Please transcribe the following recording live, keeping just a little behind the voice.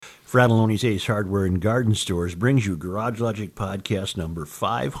Fratelloni's Ace Hardware and Garden Stores brings you Garage Logic Podcast number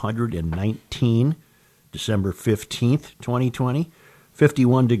 519, December 15th, 2020.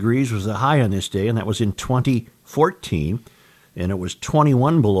 51 degrees was the high on this day, and that was in 2014. And it was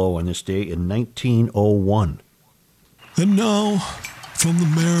 21 below on this day in 1901. And now, from the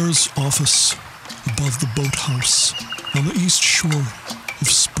mayor's office above the boathouse on the east shore of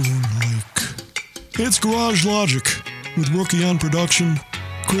Spoon Lake, it's Garage Logic with Rookie on production,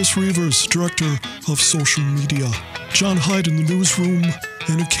 Chris Reavers, director of social media, John Hyde in the newsroom,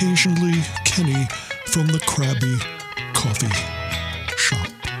 and occasionally Kenny from the Krabby Coffee Shop.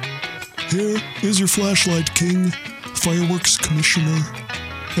 Here is your flashlight king, fireworks commissioner,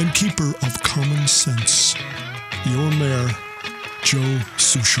 and keeper of common sense, your mayor, Joe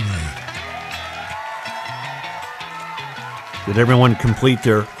Soucheray. Did everyone complete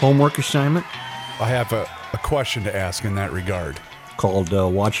their homework assignment? I have a question to ask in that regard. Called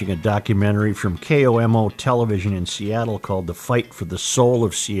watching a documentary from KOMO Television in Seattle called The Fight for the Soul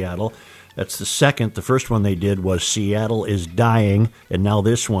of Seattle. That's the second. The first one they did was Seattle is Dying, and now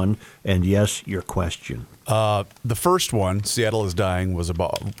this one, and yes, your question. The first one, Seattle is Dying, was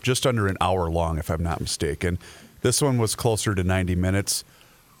about just under an hour long, if I'm not mistaken. This one was closer to 90 minutes.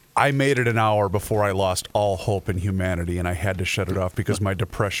 I made it an hour before I lost all hope in humanity, and I had to shut it off because my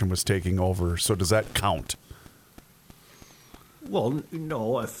depression was taking over. So does that count? Well,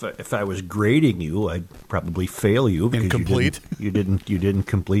 no. If I was grading you, I'd probably fail you because Incomplete? You didn't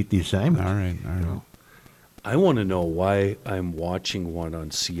complete the assignment. All right. I want to know why I'm watching one on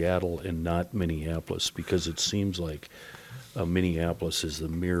Seattle and not Minneapolis, because it seems like Minneapolis is the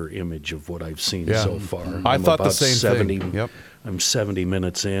mirror image of what I've seen so far. I I'm thought the about same 70, thing. Yep. I'm 70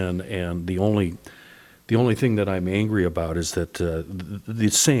 minutes in, and the only thing that I'm angry about is that the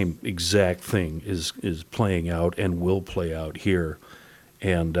same exact thing is playing out and will play out here,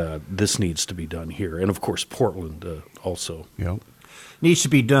 and this needs to be done here. And, of course, Portland also. Yep. Needs to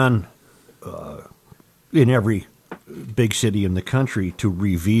be done in every big city in the country to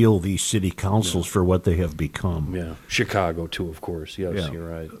reveal these city councils for what they have become. Yeah, Chicago, too, of course. Yes, Yeah. You're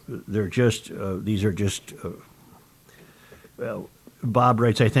right. They're just, these are just, well, Bob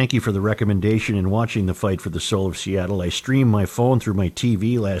writes, I thank you for the recommendation in watching The Fight for the Soul of Seattle. I streamed my phone through my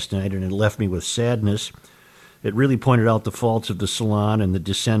TV last night, and it left me with sadness. It really pointed out the faults of the salon and the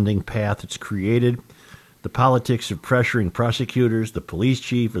descending path it's created. The politics of pressuring prosecutors, the police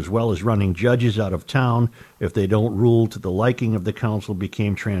chief, as well as running judges out of town if they don't rule to the liking of the council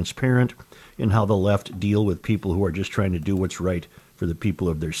became transparent in how the left deal with people who are just trying to do what's right for the people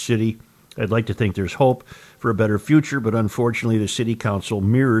of their city. I'd like to think there's hope for a better future, but unfortunately the city council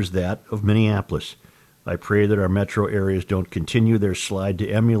mirrors that of Minneapolis. I pray that our metro areas don't continue their slide to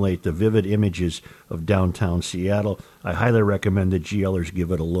emulate the vivid images of downtown Seattle. I highly recommend that GLers give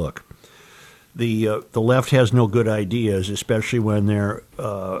it a look. The left has no good ideas, especially when they're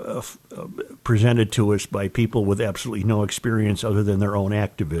presented to us by people with absolutely no experience other than their own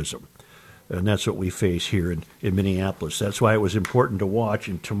activism. And that's what we face here in Minneapolis. That's why it was important to watch.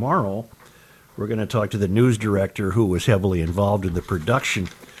 And tomorrow, we're going to talk to the news director who was heavily involved in the production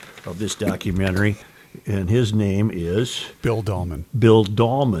of this documentary. And his name is? Bill Dahlman. Bill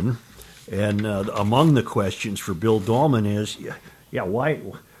Dahlman. And among the questions for Bill Dahlman is, why...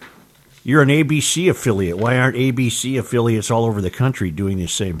 You're an ABC affiliate. Why aren't ABC affiliates all over the country doing the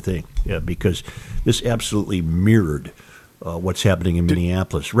same thing? Yeah, because this absolutely mirrored what's happening in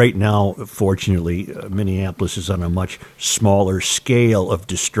Minneapolis. Right now, fortunately, Minneapolis is on a much smaller scale of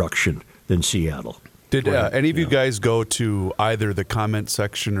destruction than Seattle. Did any of you guys go to either the comment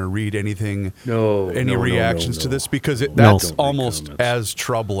section or read anything, any reactions to this? Because that's almost as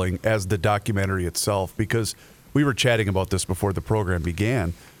troubling as the documentary itself, because we were chatting about this before the program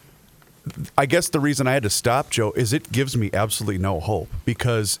began. I guess the reason I had to stop, Joe, is it gives me absolutely no hope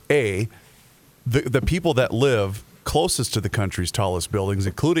because, A, the people that live closest to the country's tallest buildings,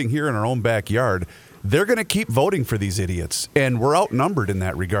 including here in our own backyard, they're going to keep voting for these idiots, and we're outnumbered in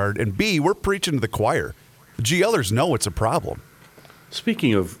that regard. And, B, we're preaching to the choir. The GLers know it's a problem.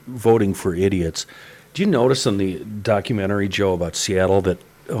 Speaking of voting for idiots, do you notice in the documentary, Joe, about Seattle that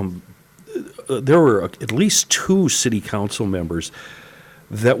there were at least 2 city council members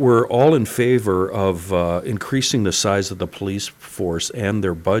that were all in favor of increasing the size of the police force and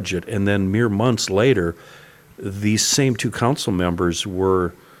their budget, and then mere months later, these same 2 council members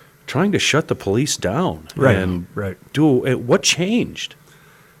were trying to shut the police down. Right. What changed?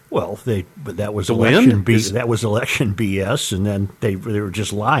 Well, that was The election wind? that was election BS, and then they were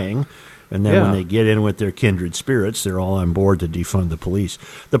just lying. And then when they get in with their kindred spirits, they're all on board to defund the police.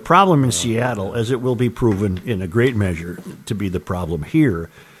 The problem in Seattle, as it will be proven in a great measure to be the problem here,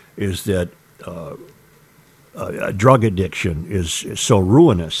 is that drug addiction is so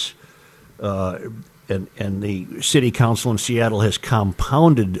ruinous. And the city council in Seattle has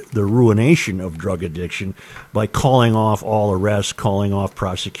compounded the ruination of drug addiction by calling off all arrests, calling off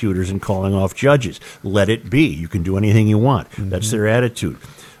prosecutors, and calling off judges. Let it be. You can do anything you want. Mm-hmm. That's their attitude.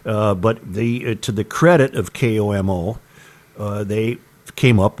 But to the credit of KOMO, they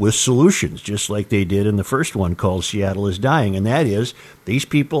came up with solutions, just like they did in the first one called Seattle is Dying. And that is, these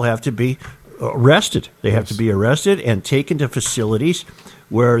people have to be arrested. They have to be arrested and taken to facilities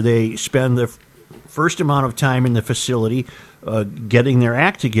where they spend the first amount of time in the facility getting their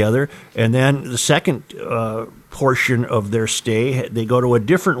act together, and then the second portion of their stay, they go to a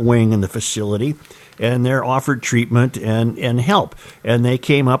different wing in the facility, and they're offered treatment and help. And they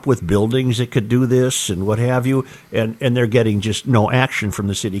came up with buildings that could do this and what have you, and they're getting just no action from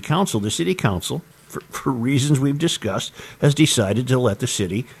the city council. The city council, for reasons we've discussed, has decided to let the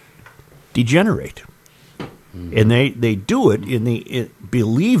city degenerate. Mm-hmm. And they do it in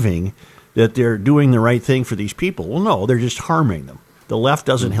believing that they're doing the right thing for these people. Well, no, they're just harming them. The left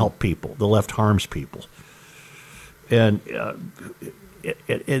doesn't help people. The left harms people. And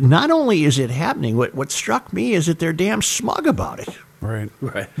not only is it happening, what struck me is that they're damn smug about it. Right.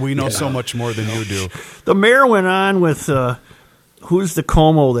 We know so much more than you do. The mayor went on with, who's the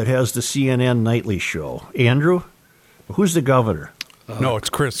Como that has the CNN nightly show? Andrew? Who's the governor? No, it's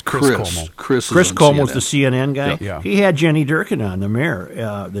Chris Cuomo. Chris Cuomo's the CNN guy. Yeah. He had Jenny Durkin on, the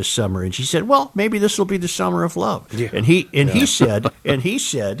mayor, this summer, and she said, "Well, maybe this will be the summer of love." Yeah. And he said,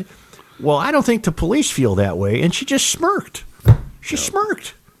 "Well, I don't think the police feel that way." And she just smirked. She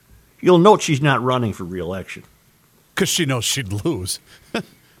smirked. You'll note she's not running for re-election because she knows she'd lose.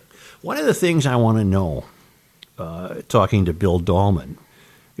 One of the things I want to know, talking to Bill Dahlman,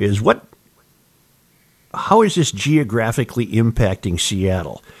 is how is this geographically impacting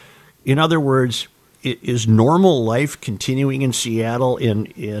Seattle? In other words, is normal life continuing in Seattle in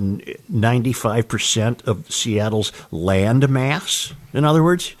 95% of Seattle's land mass? In other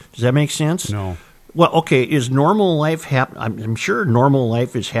words, does that make sense? No. Well, okay, is normal life I'm sure normal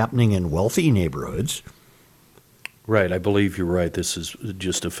life is happening in wealthy neighborhoods. Right, I believe you're right. This is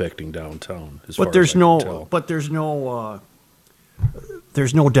just affecting downtown. But there's no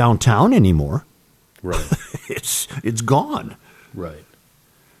downtown anymore. Right. It's gone. Right.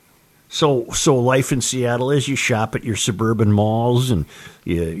 So life in Seattle is you shop at your suburban malls and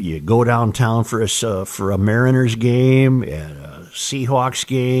you go downtown for a Mariners game and a Seahawks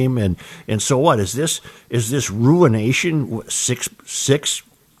game and so what is this ruination? Six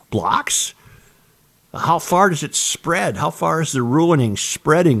blocks? How far does it spread? How far is the ruining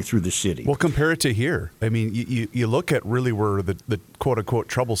spreading through the city? Well, compare it to here. I mean, you look at really where the quote unquote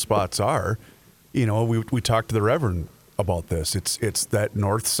trouble spots are. You know, we talked to the Reverend about this. It's that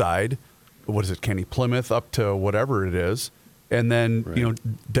north side. What is it, Kenny Plymouth up to whatever it is, and then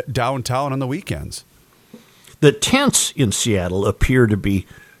right. Downtown on the weekends. The tents in Seattle appear to be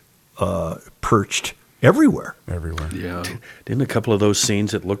perched everywhere. Yeah. Didn't a couple of those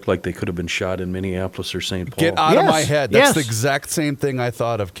scenes that looked like they could have been shot in Minneapolis or St. Paul? Get out of my head. That's the exact same thing I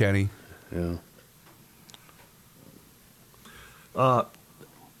thought of, Kenny. Yeah.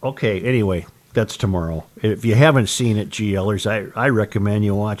 Okay. Anyway. That's tomorrow. If you haven't seen it, GLers, I recommend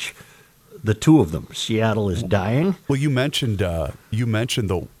you watch the two of them. Seattle is Dying. Well, you mentioned the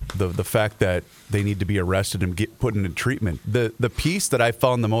fact that they need to be arrested and get put into treatment. The piece that I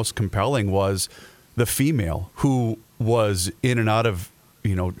found the most compelling was the female who was in and out of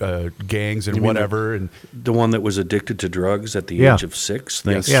gangs and whatever, and the one that was addicted to drugs at the age of 6,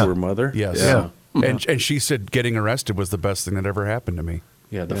 thanks to her mother. Yes. Yeah. And she said getting arrested was the best thing that ever happened to me.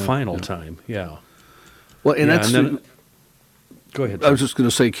 Yeah, the final time. Yeah. Well, and that's. And then, go ahead. I was just going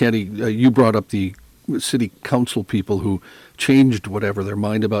to say, Kenny, you brought up the city council people who changed whatever their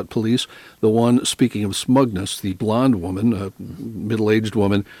mind about police. The one, speaking of smugness, the blonde woman, a middle-aged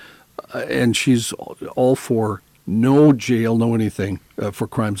woman, and she's all for no jail, no anything for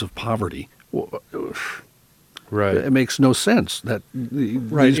crimes of poverty. Right. It makes no sense that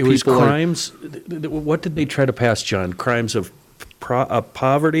right. It was crimes. What did they try to pass, John? Crimes of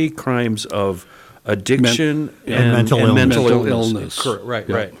poverty, crimes of addiction, and mental illness. Correct.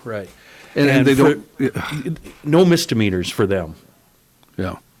 Right. And they don't. No misdemeanors for them.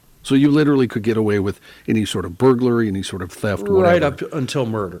 Yeah. So you literally could get away with any sort of burglary, any sort of theft, whatever. Right up until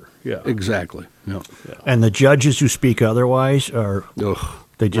murder. Yeah. Exactly. Yeah. And the judges who speak otherwise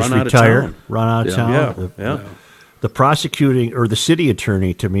they just retire, run out of town. Yeah. The prosecuting or the city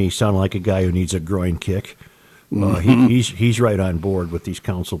attorney to me sounded like a guy who needs a groin kick. He's right on board with these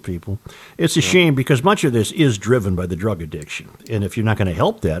council people. It's a shame because much of this is driven by the drug addiction. And if you're not going to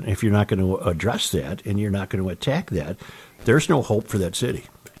help that, if you're not going to address that, and you're not going to attack that, there's no hope for that city.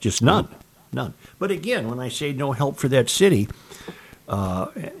 Just none. None. But again, when I say no help for that city,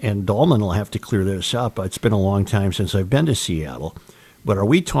 and Dahlman will have to clear this up. It's been a long time since I've been to Seattle. But are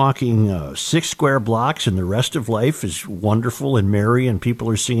we talking 6 square blocks and the rest of life is wonderful and merry and people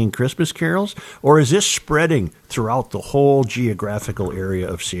are singing Christmas carols? Or is this spreading throughout the whole geographical area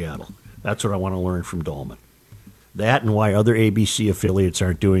of Seattle? That's what I want to learn from Dahlman. That and why other ABC affiliates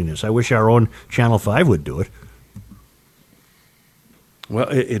aren't doing this. I wish our own Channel 5 would do it.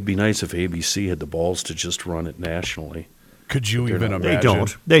 Well, it'd be nice if ABC had the balls to just run it nationally. Could you even imagine?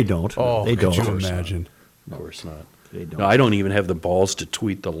 They don't. Oh, they don't. Could you imagine? Of course not. They don't. No, I don't even have the balls to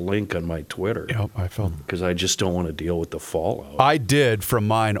tweet the link on my Twitter. Yep, I felt. Because I just don't want to deal with the fallout. I did from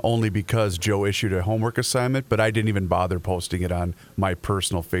mine only because Joe issued a homework assignment, but I didn't even bother posting it on my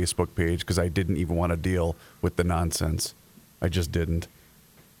personal Facebook page because I didn't even want to deal with the nonsense. I just didn't.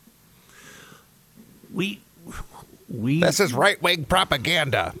 We This is right-wing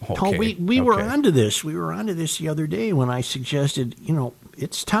propaganda. Paul, we were onto this. We were onto this the other day when I suggested,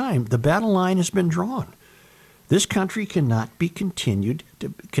 it's time. The battle line has been drawn. This country cannot continue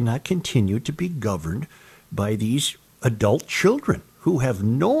to be governed by these adult children who have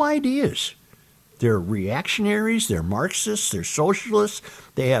no ideas. They're reactionaries. They're Marxists. They're socialists.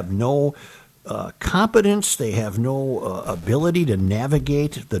 They have no competence. They have no ability to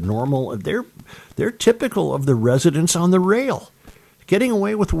navigate the normal. They're typical of the residents on the rail, getting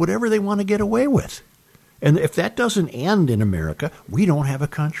away with whatever they want to get away with. And if that doesn't end in America, we don't have a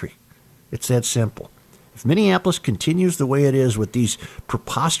country. It's that simple. If Minneapolis continues the way it is with these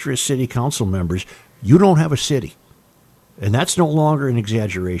preposterous city council members, you don't have a city. And that's no longer an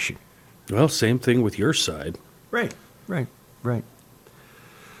exaggeration. Well, same thing with your side. Right.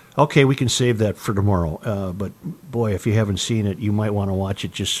 Okay, we can save that for tomorrow. But, boy, if you haven't seen it, you might want to watch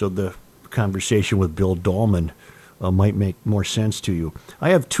it just so the conversation with Bill Dahlman might make more sense to you. I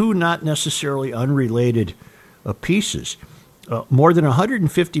have 2 not necessarily unrelated pieces. More than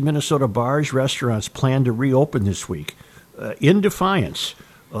 150 Minnesota bars, restaurants plan to reopen this week in defiance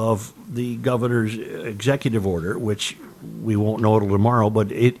of the governor's executive order, which we won't know till tomorrow,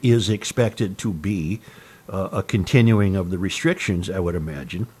 but it is expected to be a continuing of the restrictions, I would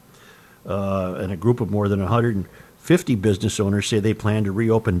imagine. And a group of more than 150 business owners say they plan to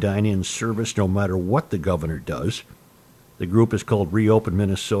reopen dine-in service no matter what the governor does. The group is called Reopen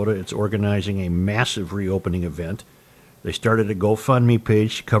Minnesota. It's organizing a massive reopening event. They started a GoFundMe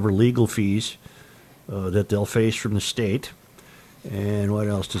page to cover legal fees that they'll face from the state. And what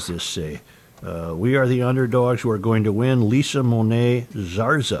else does this say? We are the underdogs who are going to win, Lisa Monet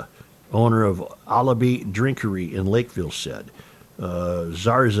Zarza, owner of Alibi Drinkery in Lakeville, said.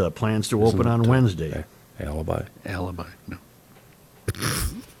 Zarza plans to open on Wednesday. Alibi. No.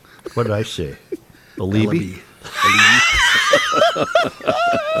 What did I say? Alibi?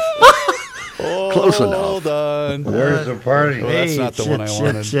 Close enough. Hold on. Where's the party? Well, that's not the one I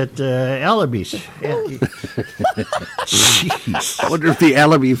wanted. It's at Alibi's. Jeez. I wonder if the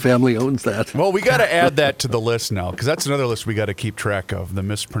Alibi family owns that. Well, we got to add that to the list now because that's another list we got to keep track of, the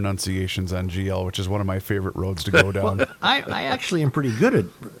mispronunciations on GL, which is one of my favorite roads to go down. I actually am pretty good at.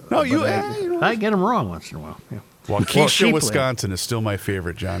 No, I get them wrong once in a while. Yeah. Waukesha, Sheepland. Wisconsin is still my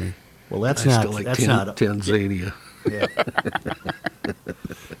favorite, Johnny. Well, that's I not. still like That's not. Tanzania. Yeah.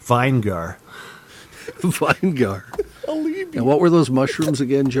 Vinegar. Vinegar. And what were those mushrooms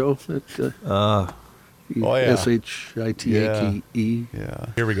again, Joe? That, oh, yeah. Shitake. Yeah.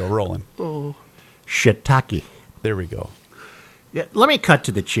 Here we go, rolling. Oh. Shiitake. There we go. Yeah, let me cut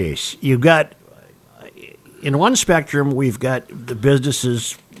to the chase. You've got, in one spectrum, we've got the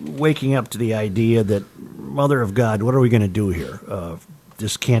businesses waking up to the idea that, Mother of God, what are we going to do here?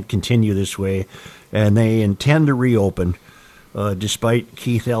 This can't continue this way. And they intend to reopen, despite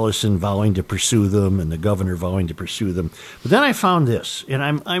Keith Ellison vowing to pursue them and the governor vowing to pursue them. But then I found this, and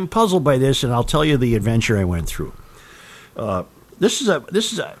I'm puzzled by this, and I'll tell you the adventure I went through. This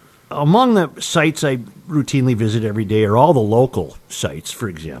is among the sites I routinely visit every day are all the local sites, for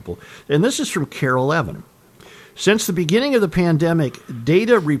example. And this is from Carroll Evan. Since the beginning of the pandemic,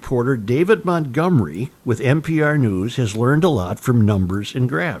 data reporter David Montgomery with NPR News has learned a lot from numbers and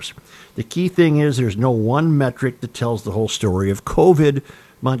graphs. The key thing is there's no one metric that tells the whole story of COVID,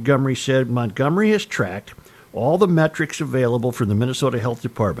 Montgomery said. Montgomery has tracked all the metrics available from the Minnesota Health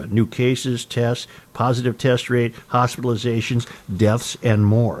Department: new cases, tests, positive test rate, hospitalizations, deaths, and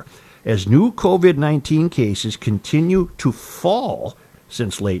more. As new COVID-19 cases continue to fall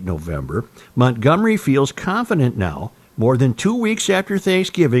since late November, Montgomery feels confident now, more than 2 weeks after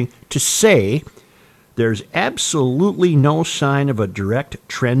Thanksgiving, to say there's absolutely no sign of a direct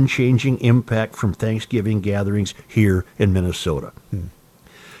trend-changing impact from Thanksgiving gatherings here in Minnesota.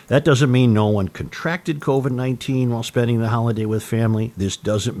 That doesn't mean no one contracted COVID-19 while spending the holiday with family. This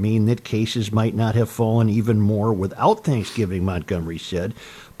doesn't mean that cases might not have fallen even more without Thanksgiving, Montgomery said.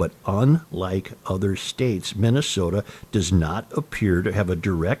 But unlike other states, Minnesota does not appear to have a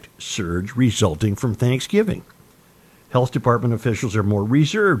direct surge resulting from Thanksgiving. Health department officials are more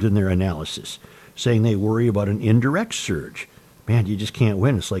reserved in their analysis, saying they worry about an indirect surge. Man, you just can't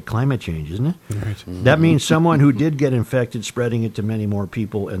win. It's like climate change, isn't it? Right. That means someone who did get infected spreading it to many more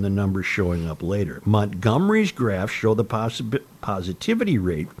people and the numbers showing up later. Montgomery's graphs show the positivity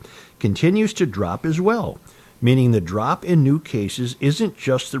rate continues to drop as well, meaning the drop in new cases isn't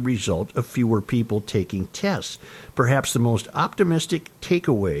just the result of fewer people taking tests. Perhaps the most optimistic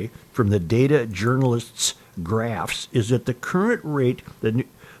takeaway from the data journalists' graphs is that the current rate that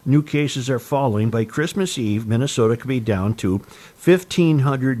new cases are falling. By Christmas Eve, Minnesota could be down to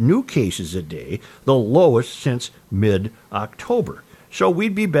 1,500 new cases a day, the lowest since mid-October. So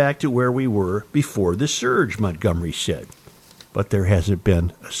we'd be back to where we were before the surge, Montgomery said. But there hasn't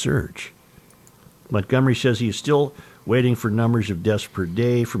been a surge. Montgomery says he is still waiting for numbers of deaths per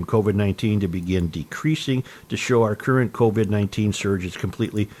day from COVID-19 to begin decreasing to show our current COVID-19 surge is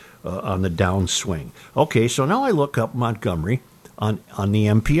completely on the downswing. Okay, so now I look up Montgomery on the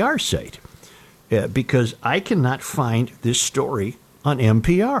NPR site because I cannot find this story on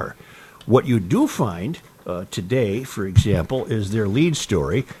NPR. What you do find today, for example, is their lead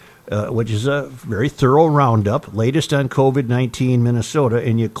story, which is a very thorough roundup, latest on COVID-19 Minnesota,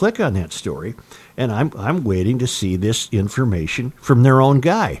 and you click on that story, and I'm waiting to see this information from their own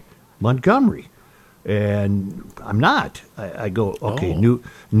guy, Montgomery. And I'm not. I go, okay, new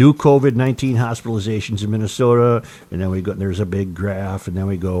COVID-19 hospitalizations in Minnesota, and then we go, there's a big graph, and then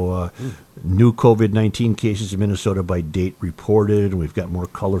we go, new COVID-19 cases in Minnesota by date reported, and we've got more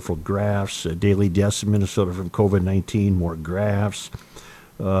colorful graphs, daily deaths in Minnesota from COVID-19, more graphs,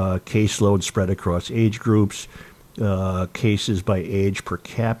 caseload spread across age groups, cases by age per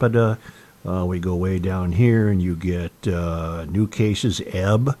capita. We go way down here, and you get new cases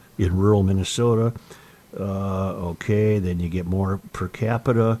ebb in rural Minnesota. Okay, then you get more per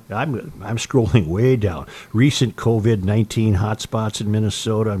capita. I'm scrolling way down. Recent COVID-19 hotspots in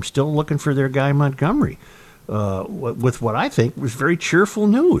Minnesota. I'm still looking for their guy Montgomery, with what I think was very cheerful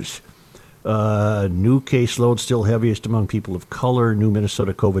news. New caseload still heaviest among people of color. New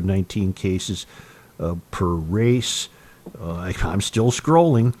Minnesota COVID-19 cases per race. I'm still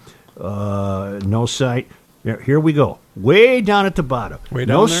scrolling. No sign. Here we go. Way down at the bottom. Way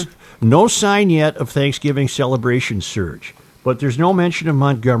down there? No sign yet of Thanksgiving celebration surge. But there's no mention of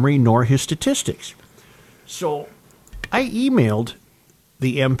Montgomery nor his statistics. So I emailed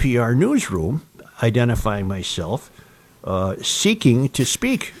the NPR newsroom, identifying myself, seeking to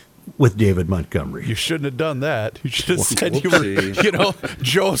speak with David Montgomery. You shouldn't have done that. You should have said you were,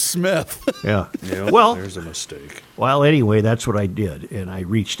 Joe Smith. Yeah. Yep, well, there's a mistake. Well, anyway, that's what I did, and I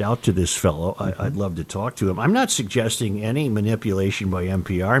reached out to this fellow. I'd love to talk to him. I'm not suggesting any manipulation by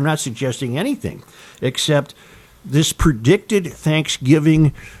NPR. I'm not suggesting anything except this predicted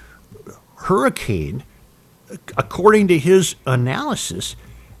Thanksgiving hurricane, according to his analysis,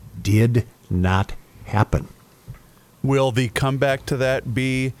 did not happen. Will the comeback to that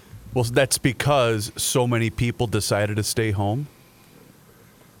be, well, that's because so many people decided to stay home?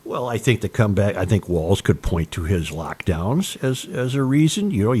 Well, I think the comeback, I think Walz could point to his lockdowns as a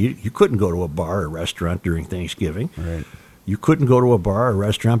reason. You know, you couldn't go to a bar or restaurant during Thanksgiving. Right. You couldn't go to a bar or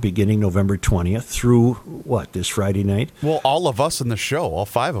restaurant beginning November 20th through, this Friday night? Well, all of us in the show, all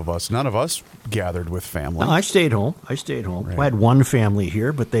five of us, none of us gathered with family. No, I stayed home. Right. I had one family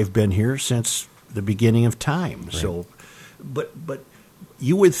here, but they've been here since the beginning of time. Right. So, but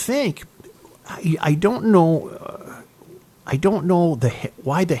you would think, I don't know. I don't know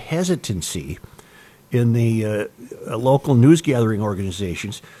why the hesitancy in the local news gathering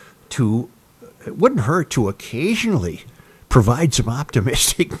organizations it wouldn't hurt to occasionally provide some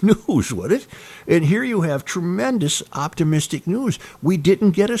optimistic news, would it? And here you have tremendous optimistic news. We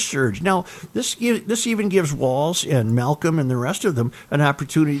didn't get a surge. Now, this even gives Walz and Malcolm and the rest of them an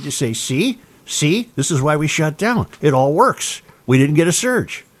opportunity to say, see, this is why we shut down. It all works. We didn't get a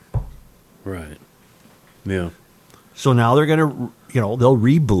surge. Right. Yeah. So now they're going to, they'll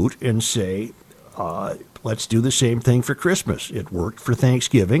reboot and say, let's do the same thing for Christmas. It worked for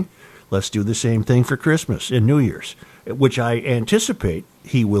Thanksgiving. Let's do the same thing for Christmas and New Year's, which I anticipate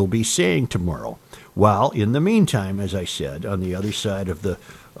he will be saying tomorrow. While in the meantime, as I said, on the other side of the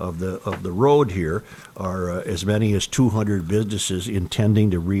road here are as many as 200 businesses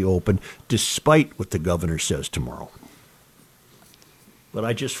intending to reopen, despite what the governor says tomorrow. But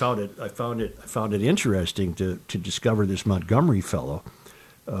I just found it interesting to discover this Montgomery fellow,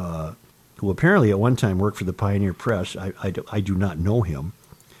 who apparently at one time worked for the Pioneer Press. I do not know him,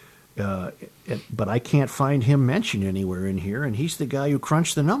 but I can't find him mentioned anywhere in here, and he's the guy who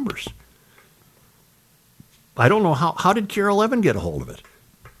crunched the numbers. I don't know how did Carol Evan get a hold of it?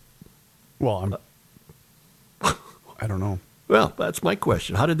 Well, I don't know. Well, that's my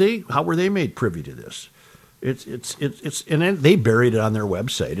question. How were they made privy to this? It's and then they buried it on their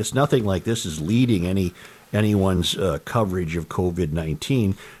website. It's nothing like this is leading anyone's coverage of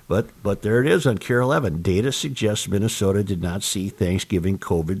COVID-19, but there it is on Carol Evan. Data suggests Minnesota did not see Thanksgiving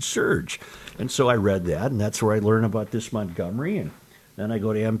COVID surge, and so I read that, and that's where I learn about this Montgomery, and then I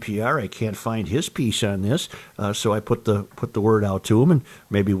go to NPR. I can't find his piece on this, so I put the word out to him, and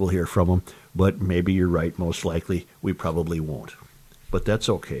maybe we'll hear from him. But maybe you're right. Most likely, we probably won't. But that's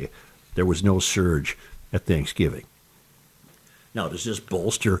okay. There was no surge at Thanksgiving. Now, does this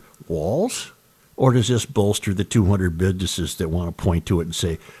bolster Walls, or does this bolster the 200 businesses that want to point to it and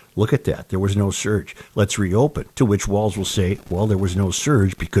say, look at that, there was no surge, let's reopen? To which Walls will say, well, there was no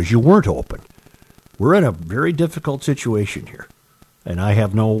surge because you weren't open. We're in a very difficult situation here, and I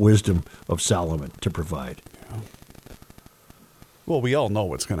have no wisdom of Solomon to provide. Well, we all know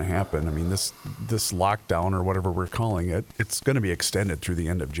what's going to happen. I mean, this lockdown or whatever we're calling it, it's going to be extended through the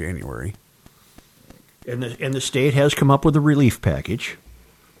end of January. And the state has come up with a relief package.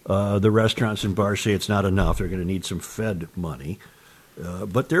 The restaurants and bars say it's not enough. They're going to need some Fed money.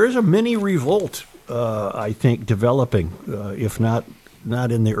 But there is a mini revolt, I think, developing, if not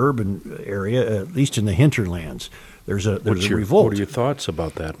in the urban area, at least in the hinterlands. There's a revolt. What are your thoughts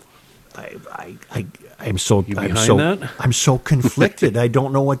about that? I'm so conflicted. I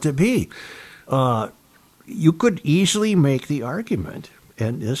don't know what to be. You could easily make the argument,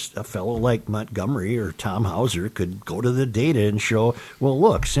 and a fellow like Montgomery or Tom Hauser could go to the data and show, well,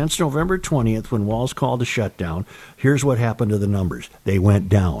 look, since November 20th, when Walls called a shutdown, here's what happened to the numbers. They went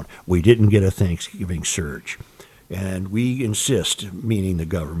down. We didn't get a Thanksgiving surge. And we insist, meaning the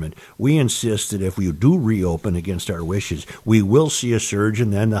government, we insist that if we do reopen against our wishes, we will see a surge,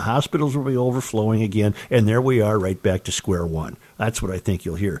 and then the hospitals will be overflowing again, and there we are right back to square one. That's what I think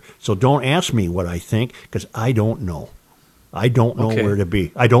you'll hear. So don't ask me what I think, because I don't know. I don't know where to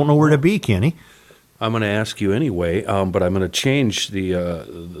be. I don't know where to be, Kenny. I'm going to ask you anyway, but I'm going to change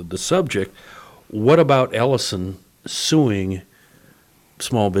the subject. What about Ellison suing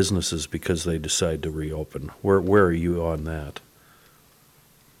small businesses because they decide to reopen? Where are you on that?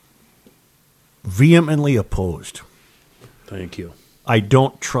 Vehemently opposed. Thank you. I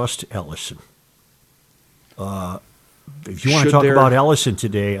don't trust Ellison. If you want to talk about Ellison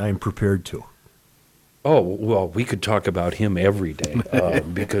today, I'm prepared to. Oh, well, we could talk about him every day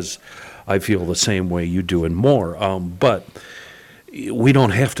because I feel the same way you do and more. But we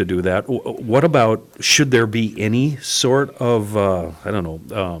don't have to do that. What about, should there be any sort of,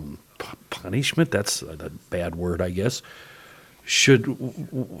 punishment? That's a bad word, I guess. Should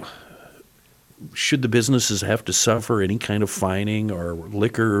the businesses have to suffer any kind of fining or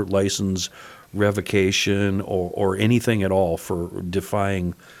liquor license revocation or anything at all for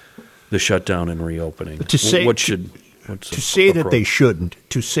defying the shutdown and reopening? To say that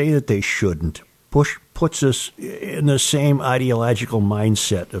they shouldn't puts us in the same ideological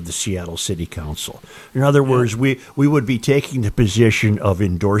mindset of the Seattle City Council. In other words, we would be taking the position of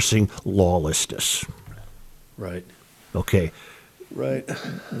endorsing lawlessness. Right. Okay. Right.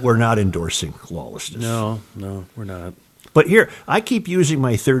 We're not endorsing lawlessness. No, we're not. But here, I keep using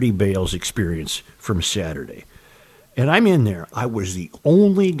my 30 bales experience from Saturday. And I'm in there. I was the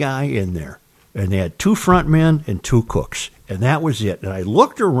only guy in there. And they had 2 front men and 2 cooks. And that was it. And I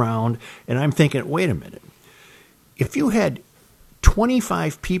looked around, and I'm thinking, wait a minute. If you had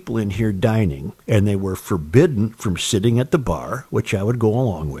 25 people in here dining, and they were forbidden from sitting at the bar, which I would go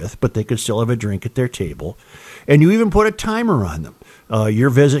along with, but they could still have a drink at their table, and you even put a timer on them. Your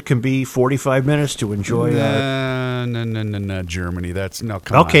visit can be 45 minutes to enjoy. No, Germany. Come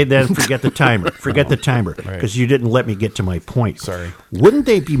on. Okay, then forget the timer. Forget the timer, because you didn't let me get to my point. Sorry. Wouldn't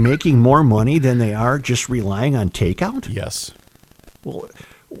they be making more money than they are just relying on takeout? Yes. Well,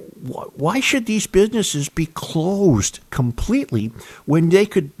 why should these businesses be closed completely when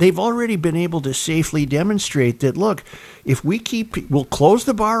they've already been able to safely demonstrate that, look, if we'll close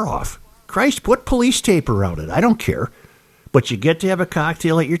the bar off. Christ, put police tape around it. I don't care. But you get to have a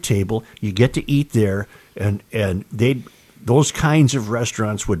cocktail at your table. You get to eat there, and Those kinds of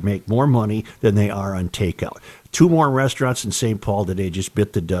restaurants would make more money than they are on takeout. 2 more restaurants in St. Paul today just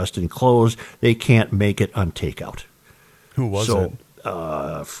bit the dust and closed. They can't make it on takeout. Who was So,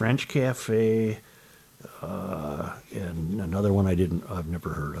 it? French Cafe, and another one I've never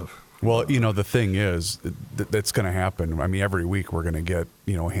heard of. Well, the thing is, that's going to happen. I mean, every week we're going to get,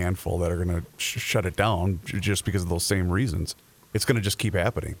 a handful that are going to shut it down just because of those same reasons. It's going to just keep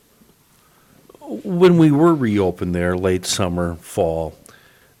happening. When we were reopened there, late summer, fall,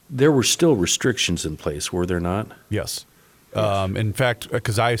 there were still restrictions in place, were there not? Yes. In fact,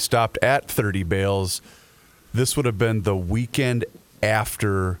 because I stopped at 30 Bales, this would have been the weekend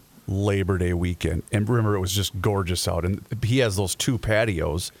after Labor Day weekend. And remember, it was just gorgeous out. And he has those 2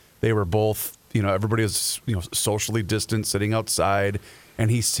 patios. They were both, everybody is, socially distant, sitting outside. And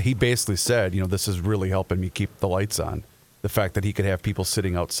he basically said, this is really helping me keep the lights on. The fact that he could have people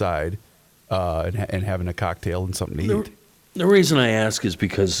sitting outside and having a cocktail and something to eat. The reason I ask is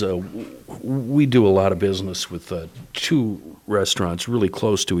because we do a lot of business with 2 restaurants really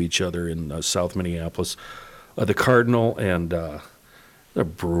close to each other in South Minneapolis, the Cardinal and the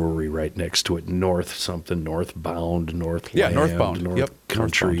brewery right next to it, Northbound, Northland, Northbound. North Yep,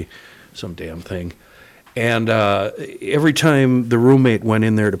 Country, Northbound. some damn thing. And every time the roommate went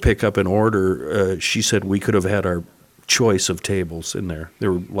in there to pick up an order, she said we could have had our choice of tables in there.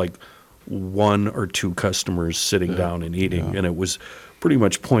 There were like 1 or 2 customers sitting down and eating, and it was pretty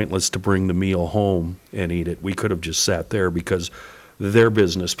much pointless to bring the meal home and eat it. We could have just sat there because their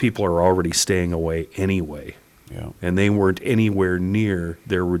business, people are already staying away anyway. Yeah. And they weren't anywhere near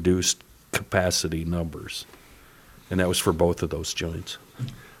their reduced capacity numbers. And that was for both of those joints.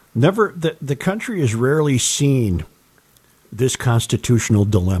 The country has rarely seen this constitutional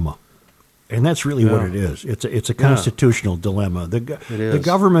dilemma. And that's really what it is. It's a constitutional dilemma. The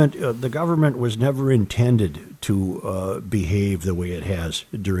government was never intended to behave the way it has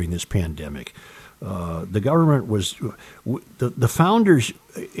during this pandemic. The government was the founders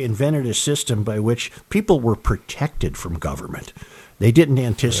invented a system by which people were protected from government. They didn't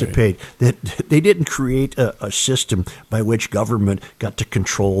anticipate that. They didn't create a system by which government got to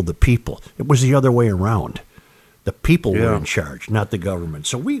control the people. It was the other way around. The people were in charge, not the government.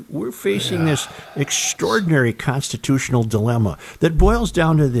 So we're facing this extraordinary constitutional dilemma that boils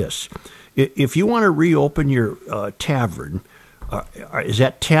down to this. If you want to reopen your tavern, is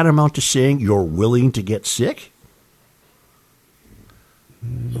that tantamount to saying you're willing to get sick?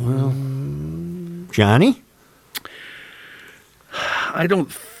 Well, Johnny? I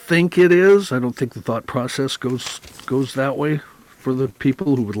don't think it is. I don't think the thought process goes that way for the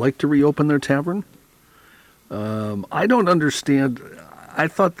people who would like to reopen their tavern. I don't understand. I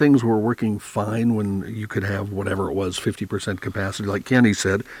thought things were working fine when you could have whatever it was, 50% capacity. Like Kenny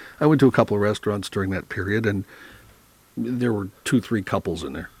said, I went to a couple of restaurants during that period, and there were 2-3 couples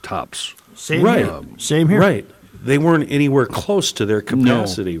in there, tops. Same here. Right. They weren't anywhere close to their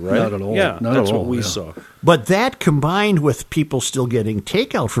capacity, right? Not at all. Yeah, Not that's at what all, we yeah. saw. But that combined with people still getting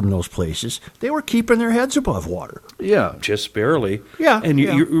takeout from those places, they were keeping their heads above water. Yeah. Just barely. Yeah, And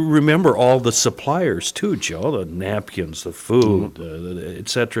yeah. you remember all the suppliers, too, Joe, the napkins, the food, et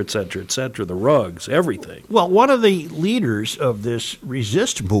cetera, et cetera, et cetera, the rugs, everything. Well, one of the leaders of this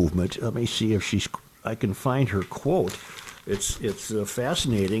resist movement, let me see if I can find her quote. It's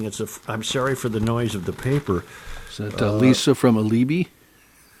fascinating. I'm sorry for the noise of the paper. Is that Lisa from Alibi?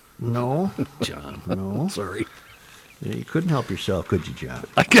 No, John. no. Sorry. Yeah, you couldn't help yourself, could you, John?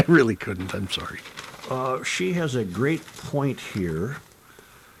 I really couldn't. I'm sorry. She has a great point here.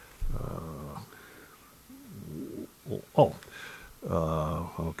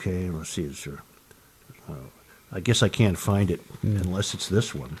 Okay. Let's see. I guess I can't find it unless it's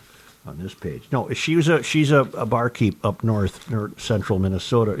this one on this page. No, she's a barkeep up north central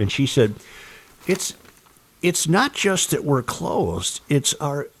Minnesota, and she said, it's not just that we're closed;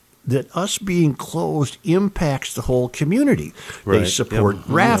 that us being closed impacts the whole community. They Right. support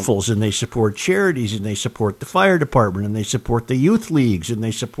raffles, and they support charities, and they support the fire department, and they support the youth leagues, and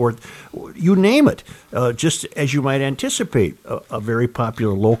they support, you name it. Just as you might anticipate, a very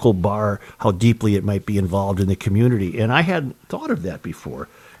popular local bar, how deeply it might be involved in the community. And I hadn't thought of that before.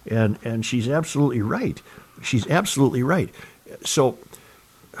 And she's absolutely right. She's absolutely right. So,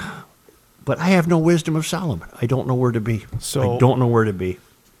 but I have no wisdom of Solomon. I don't know where to be. So- I don't know where to be.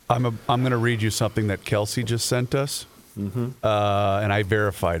 I'm going to read you something that Kelsey just sent us, and I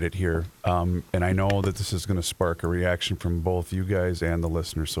verified it here. And I know that this is going to spark a reaction from both you guys and the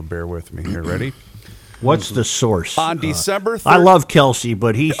listeners, so bear with me here. Ready? What's the source? On December 3rd. I love Kelsey,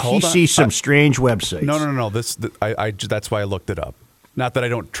 but he Hold on. sees some strange websites. No. That's why I looked it up. Not that I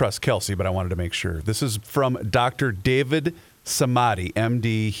don't trust Kelsey, but I wanted to make sure. This is from Dr. David Samadi,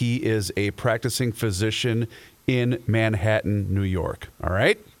 MD. He is a practicing physician in Manhattan, New York. All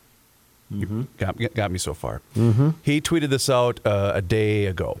right? You got me so far. He tweeted this out a day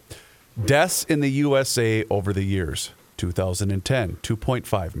ago. Deaths in the USA over the years. 2010,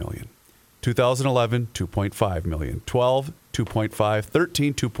 2.5 million. 2011, 2.5 million. 12, 2.5.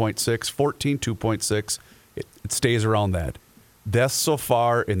 13, 2.6. 14, 2.6. It stays around that. Deaths so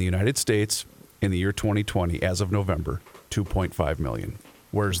far in the United States in the year 2020, as of November, 2.5 million.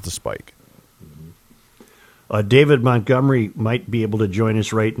 Where's the spike? David Montgomery might be able to join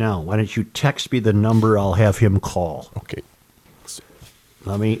us right now. Why don't you text me the number? I'll have him call. Okay.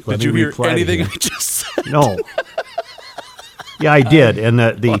 Did you hear reply to anything him. I just said? No. Yeah, I did. And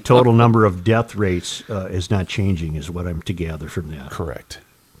the total number of death rates is not changing, is what I'm to gather from that. Correct.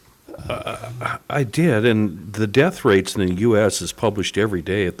 I did, and the death rates in the U.S. is published every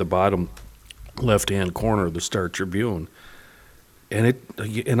day at the bottom left-hand corner of the Star Tribune. And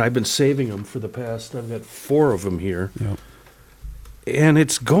I've been saving them for the past, I've got 4 of them here. Yep. And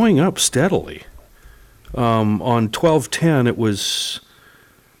it's going up steadily. On 12/10, it was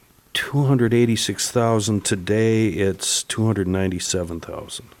 286,000. Today, it's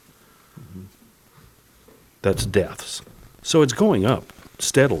 297,000. That's deaths. So it's going up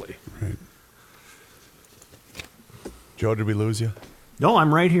steadily. Right. Joe, did we lose you? No,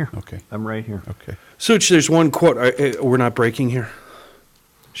 I'm right here. Okay. I'm right here. Okay. Such, there's one quote. We're not breaking here.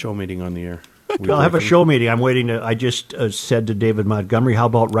 Show meeting on the air. I'll have a show meeting. I'm waiting to. I just said to David Montgomery, how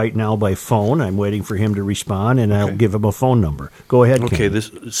about right now by phone? I'm waiting for him to respond, and I'll give him a phone number. Go ahead, Okay, Ken.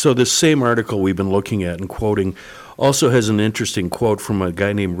 this same article we've been looking at and quoting also has an interesting quote from a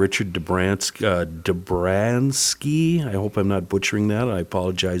guy named Richard Dobransky. I hope I'm not butchering that. I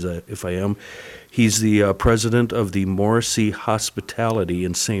apologize if I am. He's the president of the Morrissey Hospitality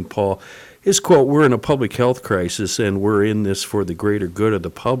in St. Paul. His quote, "We're in a public health crisis, and we're in this for the greater good of the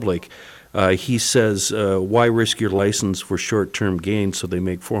public." He says, why risk your license for short-term gain so they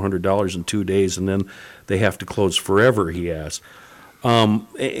make $400 in 2 days and then they have to close forever, he asks.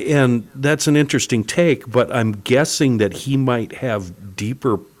 And that's an interesting take, but I'm guessing that he might have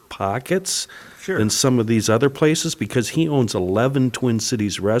deeper pockets than some of these other places because he owns 11 Twin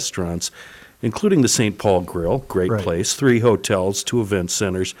Cities restaurants, including the St. Paul Grill, great place, 3 hotels, 2 event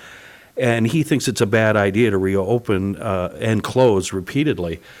centers, and he thinks it's a bad idea to reopen and close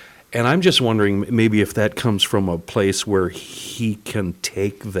repeatedly. And I'm just wondering maybe if that comes from a place where he can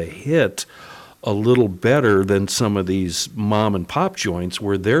take the hit a little better than some of these mom and pop joints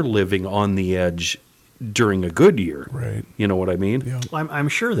where they're living on the edge during a good year. Right. You know what I mean? Yeah. Well, I'm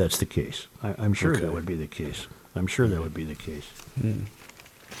sure that's the case. I'm sure that would be the case. I'm sure that would be the case. You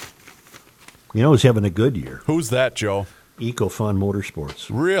know who's having a good year? Who's that, Joe? EcoFun Motorsports.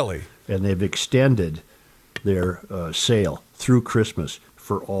 Really? And they've extended their sale through Christmas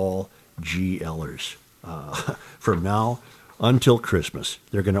for all GLers. From now until Christmas,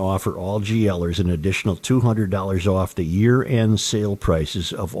 they're going to offer all GLers an additional $200 off the year-end sale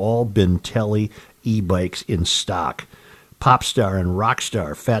prices of all Bintelli e-bikes in stock. Popstar and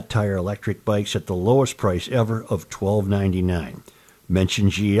Rockstar Fat Tire electric bikes at the lowest price ever of $12.99. Mention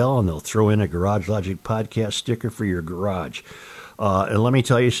GL and they'll throw in a Garage Logic podcast sticker for your garage. And let me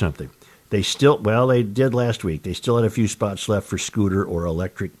tell you something. They did last week. They still had a few spots left for scooter or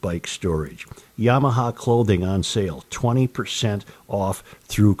electric bike storage. Yamaha clothing on sale, 20% off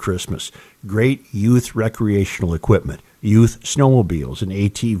through Christmas. Great youth recreational equipment, youth snowmobiles and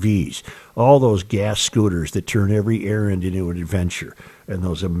ATVs, all those gas scooters that turn every errand into an adventure, and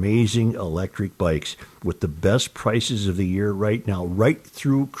those amazing electric bikes with the best prices of the year right now, right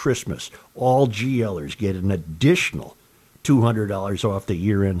through Christmas. All GLers get an additional $200 off the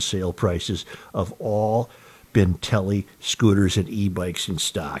year-end sale prices of all Bintelli scooters and e-bikes in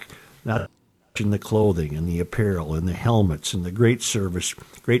stock. Not in the clothing and the apparel and the helmets and the great service,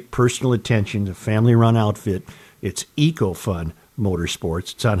 great personal attention, the family-run outfit. It's EcoFun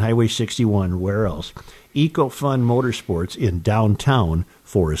Motorsports. It's on Highway 61. Where else? EcoFun Motorsports in downtown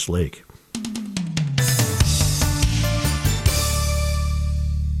Forest Lake.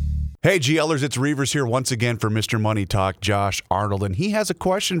 Hey, GLers, it's Reavers here once again for Mr. Money Talk, Josh Arnold, and he has a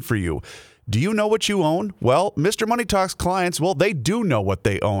question for you. Do you know what you own? Well, Mr. Money Talk's clients, they do know what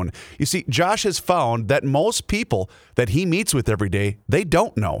they own. You see, Josh has found that most people that he meets with every day, they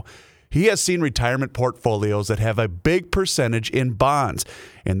don't know. He has seen retirement portfolios that have a big percentage in bonds,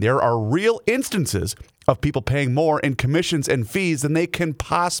 and there are real instances of people paying more in commissions and fees than they can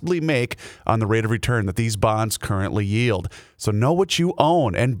possibly make on the rate of return that these bonds currently yield. So know what you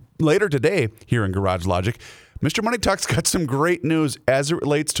own. And later today, here in Garage Logic, Mr. Money Talk's got some great news as it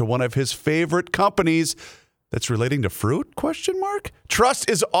relates to one of his favorite companies that's relating to fruit? ? Trust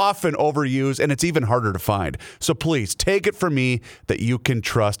is often overused, and it's even harder to find. So please take it from me that you can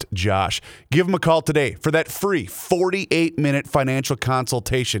trust Josh. Give him a call today for that free 48-minute financial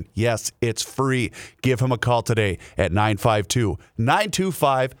consultation. Yes, it's free. Give him a call today at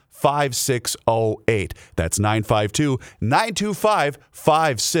 952-925-5608. That's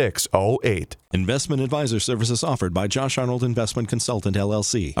 952-925-5608. Investment advisor services offered by Josh Arnold Investment Consultant,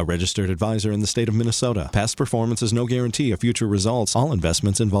 LLC, a registered advisor in the state of Minnesota. Past performance is no guarantee of future results. All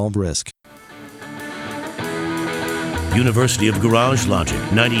investments involve risk. University of Garage Logic,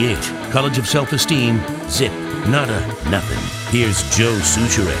 98. College of Self-Esteem, zip, nada, nothing. Here's Joe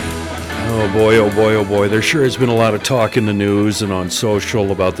Souchere. Oh boy, oh boy, oh boy. There sure has been a lot of talk in the news and on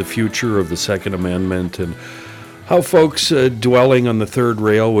social about the future of the Second Amendment and how folks dwelling on the third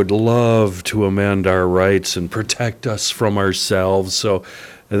rail would love to amend our rights and protect us from ourselves. So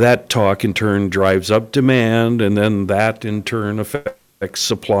that talk in turn drives up demand, and then that in turn affects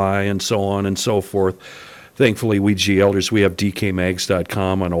supply and so on and so forth. Thankfully, we GLers, we have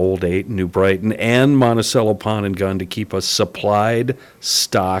DKMags.com on Old 8 in New Brighton and Monticello Pawn and Gun to keep us supplied,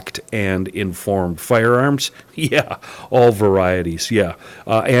 stocked, and informed. Firearms? Yeah, all varieties, yeah.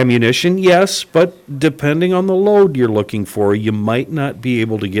 Ammunition? Yes, but depending on the load you're looking for, you might not be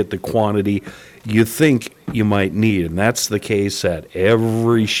able to get the quantity you think you might need. And that's the case at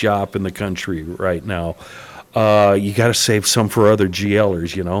every shop in the country right now. You got to save some for other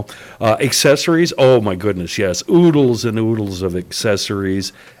GLers, you know. Accessories, oh my goodness, yes. Oodles and oodles of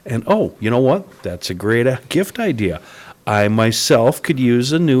accessories. And oh, you know what? That's a great gift idea. I myself could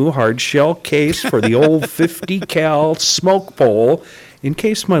use a new hard shell case for the old 50 cal smoke pole. In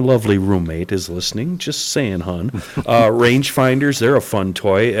case my lovely roommate is listening, just saying, hun. Range finders, they're a fun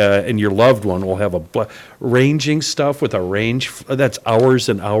toy, and your loved one will have a ranging stuff with a range. That's hours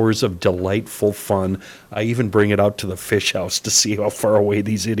and hours of delightful fun. I even bring it out to the fish house to see how far away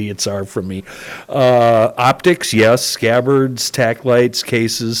these idiots are from me. Optics, yes, scabbards, tack lights,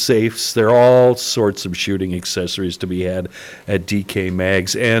 cases, safes. They're all sorts of shooting accessories to be had at DK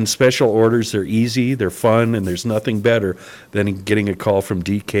Mags. And special orders, they're easy, they're fun, and there's nothing better than getting a call from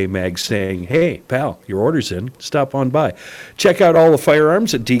DK Mags saying, hey, pal, your order's in. Stop on by. Check out all the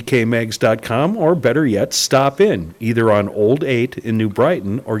firearms at dkmags.com, or better yet, stop in, either on Old 8 in New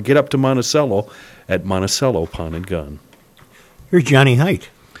Brighton or get up to Monticello at Monticello Pawn and Gun. Here's Johnny Height.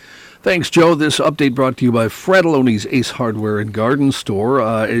 Thanks, Joe. This update brought to you by Fratelloni's Ace Hardware and Garden Store.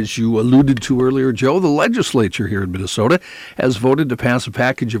 As you alluded to earlier, Joe, the legislature here in Minnesota has voted to pass a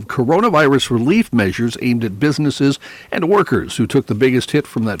package of coronavirus relief measures aimed at businesses and workers who took the biggest hit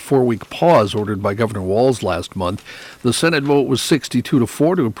from that 4-week pause ordered by Governor Walz last month. The Senate vote was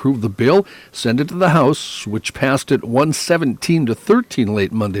 62-4 to approve the bill, send it to the House, which passed it 117-13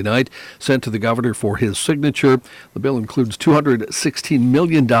 late Monday night, sent to the governor for his signature. The bill includes $216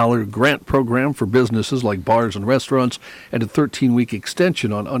 million grant program for businesses like bars and restaurants and a 13-week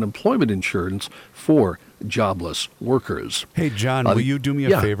extension on unemployment insurance for jobless workers. Hey, John, will you do me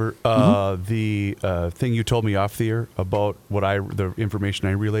a favor? The thing you told me off the air about the information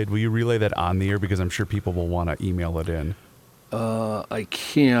I relayed, will you relay that on the air? Because I'm sure people will want to email it in. I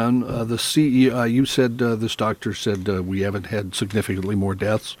can. The CEO, you said, this doctor said we haven't had significantly more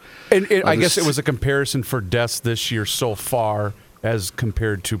deaths. And I guess it was a comparison for deaths this year so far as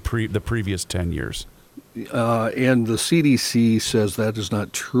compared to the previous 10 years. And the CDC says that is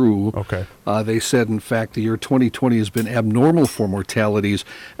not true. Okay. They said, in fact, the year 2020 has been abnormal for mortalities.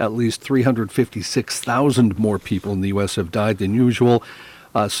 At least 356,000 more people in the U.S. have died than usual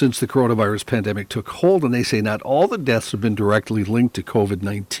since the coronavirus pandemic took hold. And they say not all the deaths have been directly linked to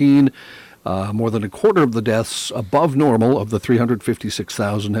COVID-19. More than a quarter of the deaths above normal of the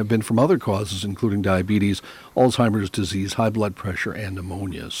 356,000 have been from other causes, including diabetes, Alzheimer's disease, high blood pressure, and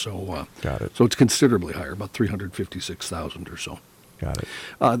pneumonia. So, got it. So it's considerably higher, about 356,000 or so. Got it.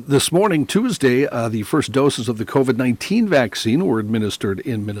 This morning, Tuesday, the first doses of the COVID-19 vaccine were administered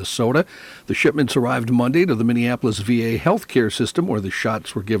in Minnesota. The shipments arrived Monday to the Minneapolis VA healthcare system, where the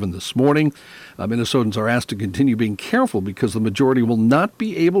shots were given this morning. Minnesotans are asked to continue being careful because the majority will not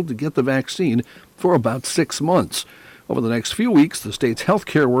be able to get the vaccine for about 6 months. Over the next few weeks, the state's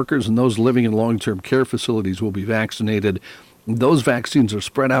healthcare workers and those living in long-term care facilities will be vaccinated. Those vaccines are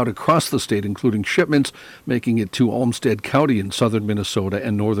spread out across the state, including shipments making it to Olmsted County in southern Minnesota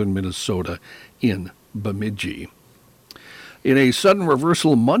and northern Minnesota in Bemidji. In a sudden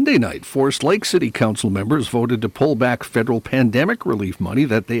reversal Monday night, Forest Lake City Council members voted to pull back federal pandemic relief money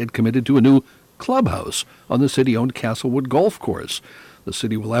that they had committed to a new clubhouse on the city-owned Castlewood Golf Course. The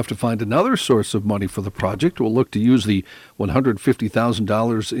city will have to find another source of money for the project. We'll look to use the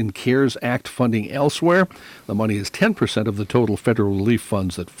 $150,000 in CARES Act funding elsewhere. The money is 10% of the total federal relief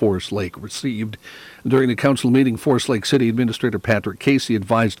funds that Forest Lake received. During the council meeting, Forest Lake City Administrator Patrick Casey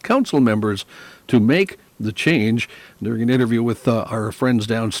advised council members to make the change. During an interview with our friends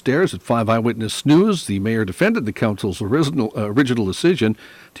downstairs at 5 Eyewitness News, the mayor defended the council's original decision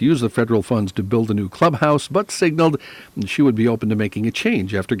to use the federal funds to build a new clubhouse, but signaled she would be open to making a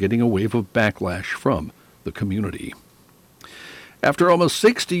change after getting a wave of backlash from the community. After almost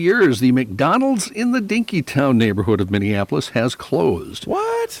 60 years, the McDonald's in the Dinkytown neighborhood of Minneapolis has closed.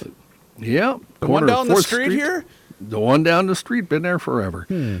 What? Yeah. The one down the 4th street here? The one down the street, been there forever.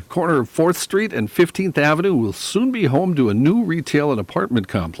 Corner of 4th Street and 15th Avenue will soon be home to a new retail and apartment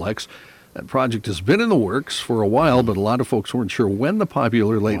complex. That project has been in the works for a while, but a lot of folks weren't sure when the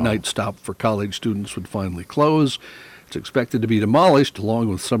popular late-night stop for college students would finally close. It's expected to be demolished, along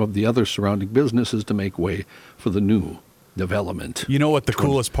with some of the other surrounding businesses, to make way for the new development. You know what the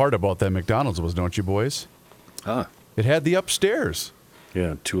coolest part about that McDonald's was, don't you, boys? It had the upstairs.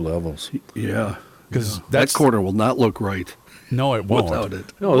 Yeah, 2 levels. Yeah. Because that corner will not look right. No, it won't. Without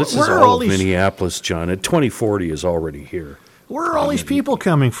it. No, this is Where are all all of these- Minneapolis, John. And 2040 is already here. Where are all these people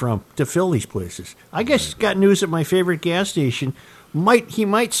coming from to fill these places? I guess got news that my favorite gas station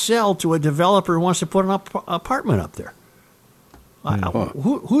might sell to a developer who wants to put an apartment up there.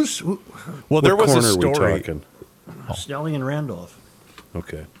 Who's Well, there What was a corner are we story. talking? Snelling and Randolph?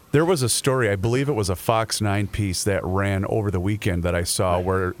 Okay. There was a story, I believe it was a Fox 9 piece that ran over the weekend that I saw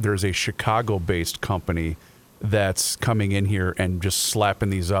where there's a Chicago-based company that's coming in here and just slapping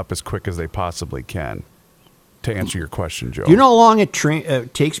these up as quick as they possibly can. To answer your question, Joe. Do you know how long it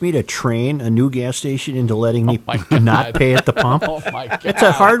takes me to train a new gas station into letting me not pay at the pump? Oh my God. It's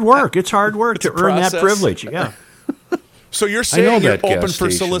hard work. It's hard work to a earn that process. privilege. Yeah. So you're know saying you're that gas open for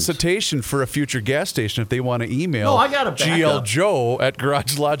stations. solicitation for a future gas station if they want to email No, I got a backup. gljoe at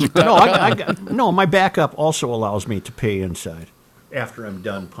garagelogic.com. No, no, my backup also allows me to pay inside after I'm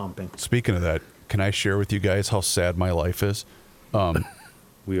done pumping. Speaking of that, can I share with you guys how sad my life is?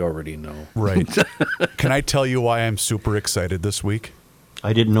 We already know. Right. Can I tell you why I'm super excited this week?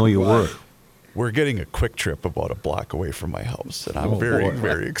 I didn't know you were. We're getting a quick trip about a block away from my house, and I'm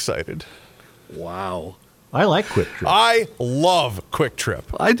very excited. Wow. I like Quick Trip. I love Quick Trip.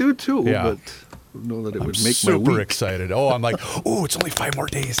 I do too, Yeah. but I don't know that it I'm would make my super week. excited. Oh, I'm like, oh, it's only 5 more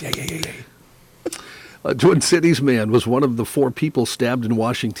days. Yay. A Twin Cities man was one of the 4 people stabbed in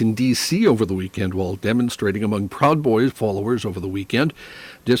Washington, D.C. over the weekend while demonstrating among Proud Boys followers over the weekend.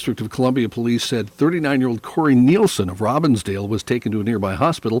 District of Columbia police said 39-year-old Corey Nielsen of Robbinsdale was taken to a nearby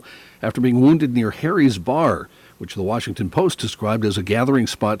hospital after being wounded near Harry's Bar, which the Washington Post described as a gathering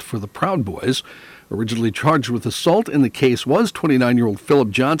spot for the Proud Boys. Originally charged with assault in the case was 29-year-old Philip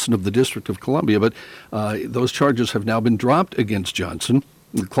Johnson of the District of Columbia, but those charges have now been dropped against Johnson.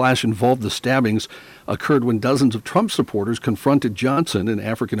 The clash involved the stabbings occurred when dozens of Trump supporters confronted Johnson, an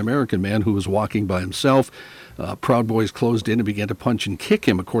African-American man who was walking by himself. Proud Boys closed in and began to punch and kick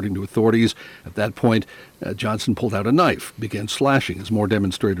him, according to authorities. At that point, Johnson pulled out a knife, began slashing as more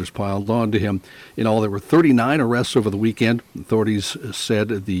demonstrators piled on to him. In all, there were 39 arrests over the weekend. Authorities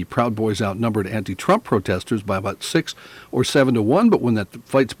said the Proud Boys outnumbered anti-Trump protesters by about 6 or 7 to 1, but when that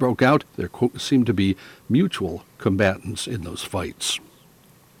fights broke out, there seemed to be mutual combatants in those fights.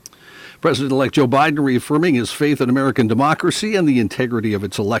 President-elect Joe Biden reaffirming his faith in American democracy and the integrity of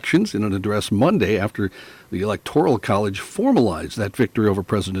its elections in an address Monday after the Electoral College formalized that victory over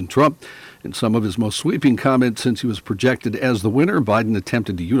President Trump. In some of his most sweeping comments since he was projected as the winner, Biden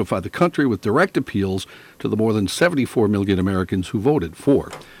attempted to unify the country with direct appeals to the more than 74 million Americans who voted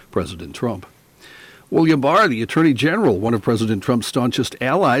for President Trump. William Barr, the Attorney General, one of President Trump's staunchest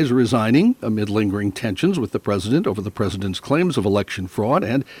allies, resigning amid lingering tensions with the president over the president's claims of election fraud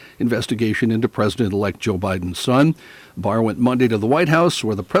and investigation into President-elect Joe Biden's son. Barr went Monday to the White House,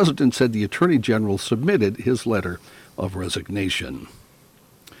 where the president said the Attorney General submitted his letter of resignation.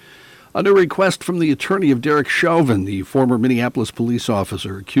 A new request from the attorney of Derek Chauvin, the former Minneapolis police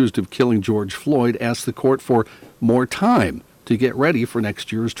officer accused of killing George Floyd, asked the court for more time to get ready for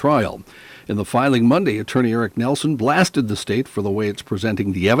next year's trial. In the filing Monday, Attorney Eric Nelson blasted the state for the way it's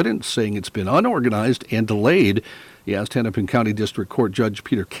presenting the evidence, saying it's been unorganized and delayed. He asked Hennepin County District Court Judge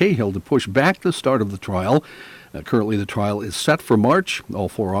Peter Cahill to push back the start of the trial. Currently, the trial is set for March. All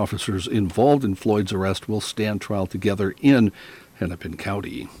 4 officers involved in Floyd's arrest will stand trial together in Hennepin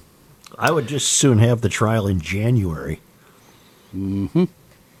County. I would just soon have the trial in January. When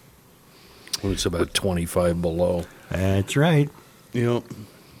it's about 25 below. That's right. Yep.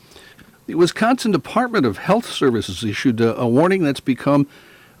 The Wisconsin Department of Health Services issued a warning that's become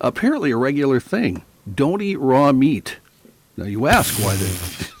apparently a regular thing. Don't eat raw meat. Now you ask why they...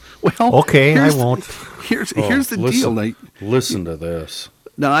 Well, Okay, I won't. Here's the deal. Now, Listen to this.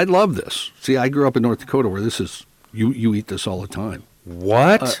 now, I love this. See, I grew up in North Dakota where this is, you eat this all the time.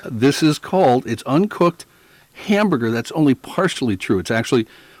 What? This is called, it's uncooked hamburger. That's only partially true. It's actually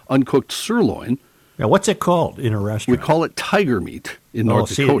uncooked sirloin. Now, what's it called in a We restaurant? call it tiger meat in North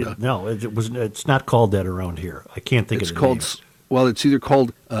see, Dakota. No, it's not called that around here. I can't think It's of the called, names. well, it's either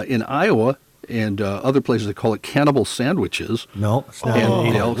called in Iowa and other places they call it cannibal sandwiches, No, it's not.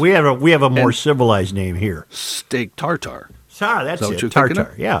 And else- We have a more and- civilized name here. steak tartare. Sorry, that's Is that what it. you're thinking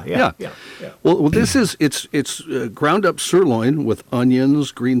Tartar. of? Yeah. Well, this is it's ground up sirloin with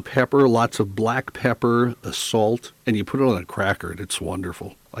onions, green pepper, lots of black pepper, salt, and you put it on a cracker, and it's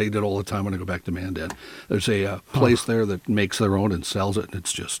wonderful. I eat it all the time when I go back to Mandan. There's a place there that makes their own and sells it, and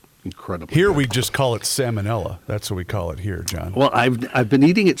it's just incredible. Here we just call it salmonella. That's what we call it here, John. Well, I've been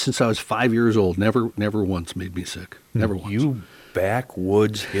eating it since I was 5 years old. Never once made me sick. Never once. You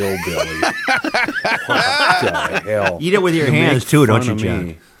backwoods hillbilly. What the hell? Eat it with your You hands make too, don't fun you, of John?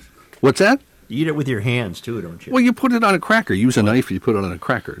 me. What's that? You eat it with your hands too, don't you? Well, you put it on a cracker. Use a knife. You put it on a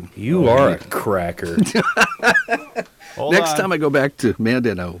cracker. You are a cracker. Next time I go back to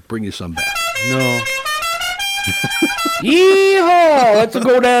Mandan, I'll bring you some back. No. Yeehaw! Let's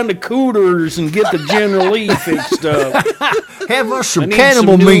go down to Cooters and get the General Lee fixed up. Have us some I need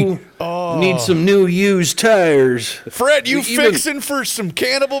cannibal some meat. new- Need some new used tires. Fred, you Even- fixing for some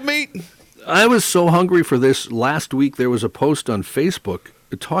cannibal meat? I was so hungry for this. Last week there was a post on Facebook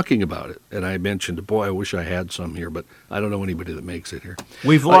talking about it, and I mentioned, boy, I wish I had some here, but I don't know anybody that makes it here.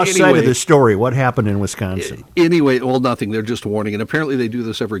 We've lost sight anyway- of the story. What happened in Wisconsin? Anyway, well, nothing. They're just warning. And apparently they do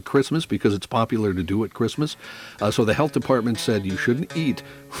this every Christmas because it's popular to do at Christmas. So the health department said you shouldn't eat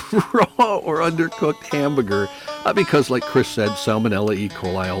raw or undercooked hamburger because, like Chris said, salmonella, E.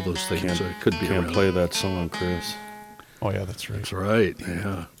 coli, all those things could be Can't around. play that song, Chris. Oh, yeah, that's right. That's right,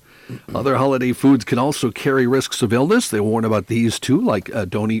 yeah. Other holiday foods can also carry risks of illness. They warn about these too, like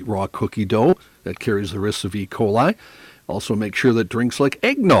don't eat raw cookie dough. That carries the risks of E. coli. Also make sure that drinks like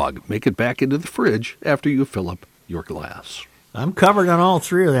eggnog make it back into the fridge after you fill up your glass. I'm covered on all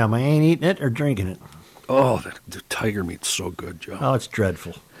three of them. I ain't eating it or drinking it. Oh, the tiger meat's so good, Joe. Oh, it's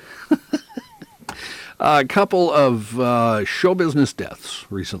dreadful. A couple of show business deaths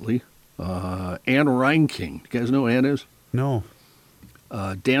recently. Anne Reinking. You guys know who Anne is? No.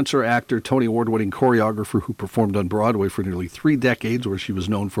 Dancer, actor, Tony Award-winning choreographer who performed on Broadway for nearly 3 decades, where she was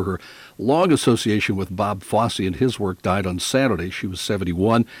known for her long association with Bob Fosse and his work, died on Saturday. She was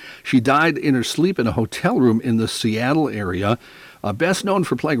 71. She died in her sleep in a hotel room in the Seattle area. Best known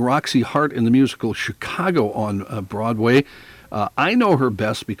for playing Roxy Hart in the musical Chicago on Broadway. I know her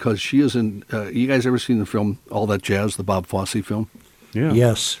best because she is in, you guys ever seen the film All That Jazz, the Bob Fosse film? Yeah.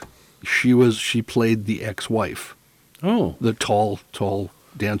 Yes. She played the ex-wife. Oh, The tall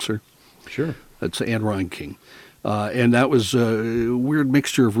dancer. sure. That's Anne Reinking. And that was a weird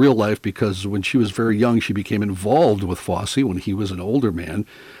mixture of real life because when she was very young, she became involved with Fosse when he was an older man.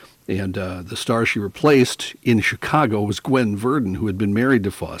 And the star she replaced in Chicago was Gwen Verdon, who had been married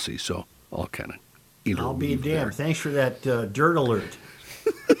to Fosse. So all kind of I'll be damned. Thanks for that dirt alert.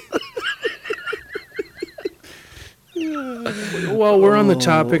 Well, we're on the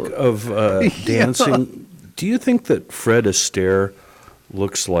topic of dancing. Do you think that Fred Astaire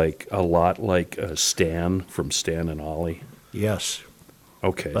looks like a lot like Stan from Stan and Ollie? Yes.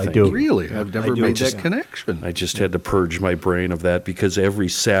 Okay, I thank do. you. Really? I've never do. made that Yeah. connection. I just had to purge my brain of that because every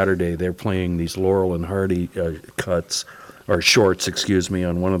Saturday they're playing these Laurel and Hardy cuts, or shorts, excuse me,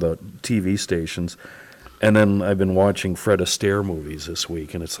 on one of the TV stations. And then I've been watching Fred Astaire movies this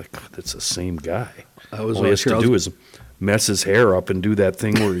week, and it's like, God, that's the same guy. All he has to do is mess his hair up and do that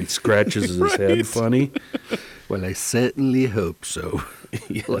thing where he scratches his head funny. Well, I certainly hope so.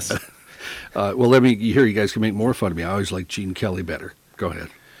 Yes. Well, let me hear you guys can make more fun of me. I always like Gene Kelly better. Go ahead.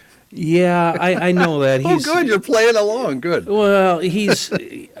 Yeah, I know that. Oh, good. You're playing along. Good. Well, he's...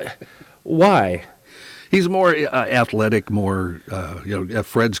 Why? He's more athletic, more,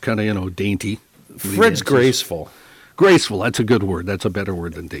 Fred's kind of, dainty. Fred's graceful. Graceful, that's a good word. That's a better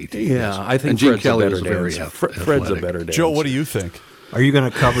word than dainty. Yeah, yes. I think and Gene Fred's Kelly a better is very dancer. Fred's a athletic. better dancer. Joe, what do you think? Are you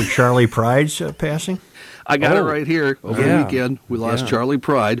going to cover Charlie Pride's passing? I got it Oh, right here. Over yeah. the weekend, we lost Yeah. Charlie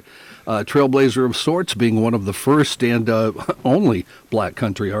Pride, trailblazer of sorts, being one of the first and only black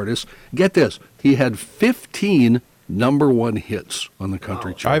country artists. Get this, he had 15 number one hits on the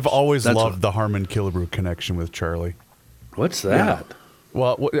country charts. I've always That's loved the Harmon Killebrew connection with Charlie. What's that?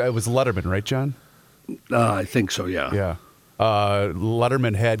 Well, it was Letterman, right, John? I think so, yeah. Yeah.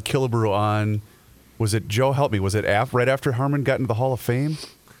 Letterman had Killebrew on. Was it, Joe, help me, was it right after Harmon got into the Hall of Fame?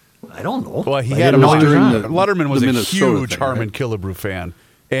 I don't know. Well, he I had didn't him know he was on. on. Letterman was the a Minnesota huge thing, Harmon right? Killebrew fan.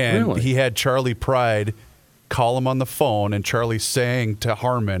 And Really? he had Charlie Pride call him on the phone, and Charlie sang to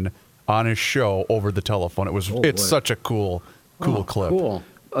Harmon on his show over the telephone. It's boy. such a cool clip. Cool.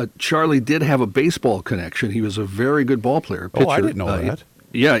 Charlie did have a baseball connection. He was a very good ball player. Oh, I pitcher. didn't know that.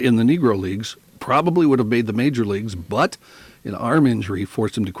 Yeah, in the Negro Leagues. Probably would have made the major leagues, but an arm injury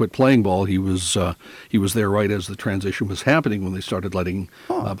forced him to quit playing ball. He was there right as the transition was happening when they started letting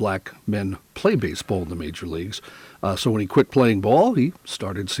black men play baseball in the major leagues. So when he quit playing ball, he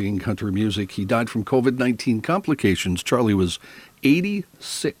started singing country music. He died from COVID-19 complications. Charlie was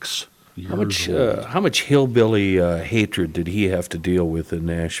 86 years old. How much hillbilly hatred did he have to deal with in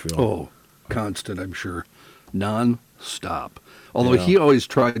Nashville? Oh, constant, I'm sure. Non-stop. Although he always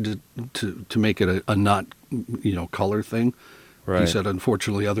tried to make it a not, color thing. Right. He said,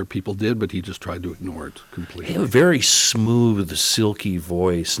 unfortunately, other people did, but he just tried to ignore it completely. He had a very smooth, silky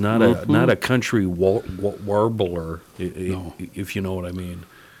voice, not a country warbler, No. if you know what I mean.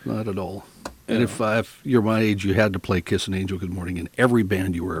 Not at all. And if you're my age, you had to play Kiss an Angel Good Morning in every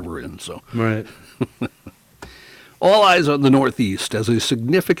band you were ever in. So Right. all eyes on the Northeast as a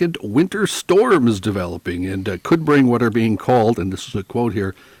significant winter storm is developing and could bring what are being called, and this is a quote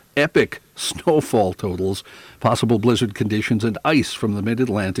here, epic snowfall totals, possible blizzard conditions, and ice from the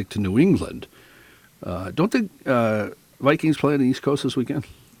mid-Atlantic to New England. Don't the Vikings play on the East Coast this weekend?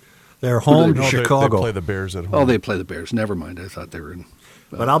 They're home to No, Chicago. They play the Bears at home. Oh, they play the Bears. Never mind. I thought they were in.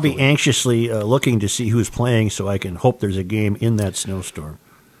 But I'll be anxiously looking to see who's playing so I can hope there's a game in that snowstorm.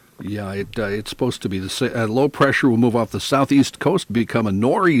 Yeah, it's supposed to be. Low pressure will move off the southeast coast, become a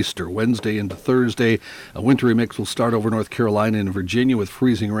nor'easter Wednesday into Thursday. A wintry mix will start over North Carolina and Virginia with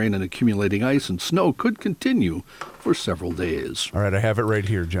freezing rain and accumulating ice, and snow could continue for several days. All right, I have it right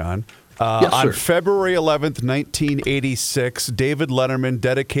here, John. Yes, on sir. February 11th, 1986, David Letterman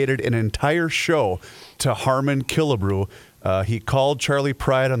dedicated an entire show to Harmon Killebrew. He called Charlie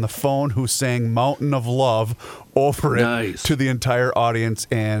Pride on the phone, who sang Mountain of Love over it to the entire audience.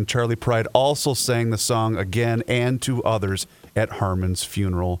 And Charlie Pride also sang the song again and to others at Harmon's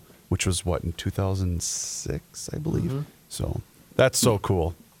funeral, which was, in 2006, I believe? Mm-hmm. So that's so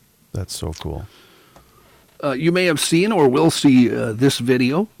cool. That's so cool. You may have seen or will see this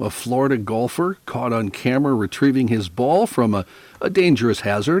video. A Florida golfer caught on camera retrieving his ball from a dangerous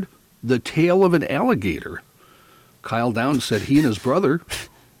hazard, the tail of an alligator. Kyle Downs said he and his brother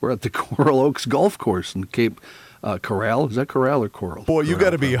were at the Coral Oaks Golf Course in Cape Coral. Is that Coral or Coral? Boy, you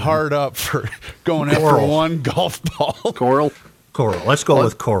got to be hard up for going after Coral. one golf ball. Coral? Coral. Let's go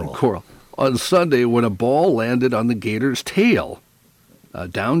with Coral. Coral. On Sunday, when a ball landed on the gator's tail,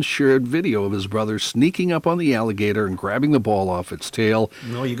 Downs shared video of his brother sneaking up on the alligator and grabbing the ball off its tail.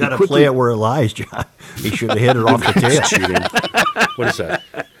 No, you got to play it where it lies, John. He should have hit it off the tail. Cheating. What is that?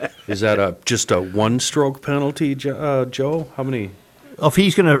 Is that just a one-stroke penalty, Joe? How many? If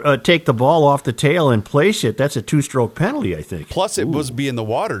he's going to take the ball off the tail and place it, that's a two-stroke penalty, I think. Plus, it was in the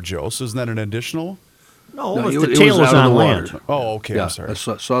water, Joe, so isn't that an additional? No, if it the was tail was out of on the land. water. Oh, okay, Yeah, I'm sorry. I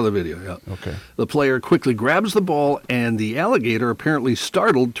saw the video, yeah. Okay. The player quickly grabs the ball, and the alligator, apparently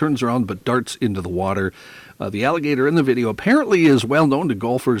startled, turns around but darts into the water. The alligator in the video apparently is well known to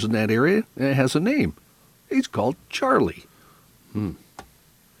golfers in that area. It has a name. He's called Charlie.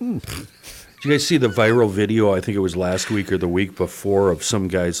 Did you guys see the viral video, I think it was last week or the week before, of some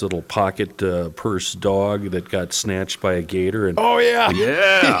guy's little pocket purse dog that got snatched by a gator? And Oh, yeah.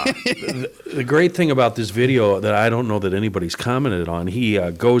 Yeah. the great thing about this video that I don't know that anybody's commented on, he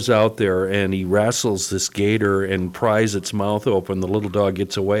goes out there and he wrestles this gator and pries its mouth open. The little dog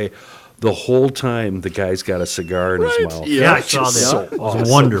gets away. The whole time, the guy's got a cigar in his mouth. Yeah, I saw that. So It was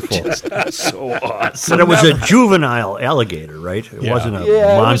wonderful. So awesome. But it was a juvenile alligator, right? It wasn't a Yeah,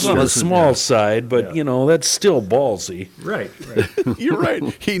 it was monster. on the small side, but, that's still ballsy. Right. You're right.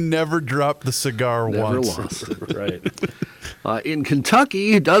 He never dropped the cigar Never once. lost it. Right. In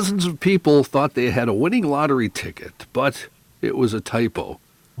Kentucky, dozens of people thought they had a winning lottery ticket, but it was a typo.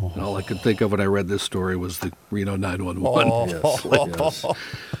 And all I could think of when I read this story was the Reno 911. Yes.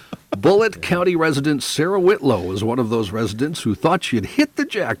 Bullitt County resident Sarah Whitlow was one of those residents who thought she had hit the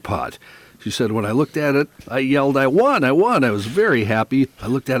jackpot. She said, when I looked at it, I yelled, I won. I was very happy. I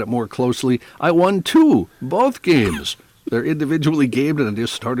looked at it more closely. I won too, both games. They're individually gamed, and I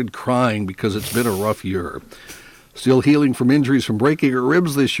just started crying because it's been a rough year. Still healing from injuries from breaking her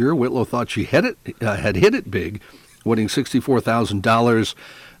ribs this year, Whitlow thought she had hit it big, winning $64,000,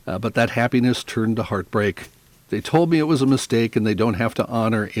 but that happiness turned to heartbreak. They told me it was a mistake and they don't have to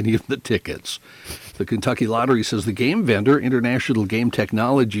honor any of the tickets. The Kentucky Lottery says the game vendor, International Game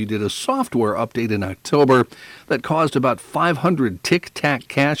Technology, did a software update in October that caused about 500 Tic-Tac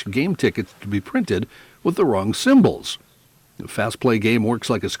Cash game tickets to be printed with the wrong symbols. The Fast Play game works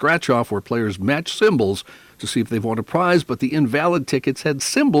like a scratch-off where players match symbols to see if they've won a prize, but the invalid tickets had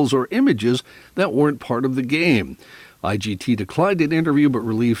symbols or images that weren't part of the game. IGT declined an interview but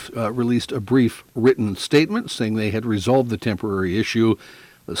released a brief written statement saying they had resolved the temporary issue.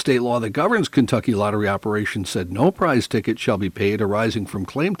 The state law that governs Kentucky Lottery operations said no prize ticket shall be paid arising from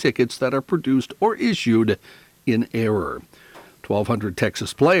claim tickets that are produced or issued in error. 1,200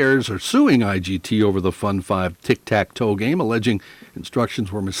 Texas players are suing IGT over the Fun 5 tic-tac-toe game, alleging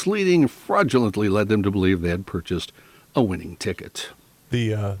instructions were misleading and fraudulently led them to believe they had purchased a winning ticket.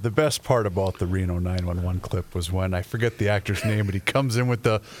 The best part about the Reno 911 clip was when, I forget the actor's name, but he comes in with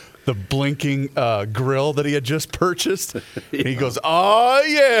the blinking grill that he had just purchased. And he goes, "Oh,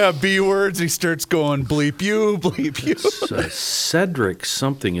 yeah, B words." He starts going, "Bleep you, bleep you." Cedric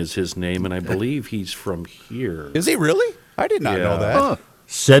something is his name, and I believe he's from here. Is he really? I did not know that. Huh.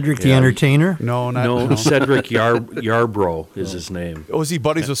 Cedric the Entertainer? No, Cedric Yarbrough is his name. Was he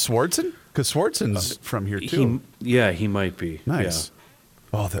buddies with Swartzen? Because Swartzen's from here, too. He might be. Nice. Yeah.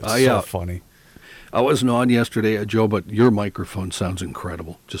 Oh, that's so funny. I wasn't on yesterday, Joe, but your microphone sounds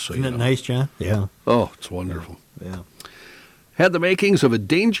incredible, just so you know. Isn't it nice, John? Yeah. Oh, it's wonderful. Yeah. Had the makings of a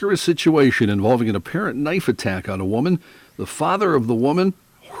dangerous situation involving an apparent knife attack on a woman. The father of the woman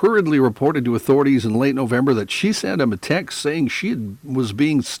hurriedly reported to authorities in late November that she sent him a text saying was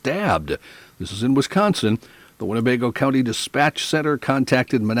being stabbed. This is in Wisconsin. The Winnebago County Dispatch Center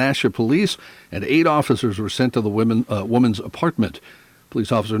contacted Menasha Police, and 8 officers were sent to the woman's apartment.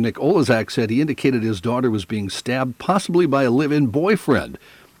 Police officer Nick Olazak said he indicated his daughter was being stabbed, possibly by a live-in boyfriend.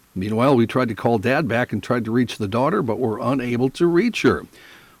 Meanwhile, we tried to call Dad back and tried to reach the daughter, but were unable to reach her.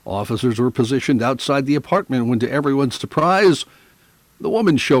 Officers were positioned outside the apartment when, to everyone's surprise, the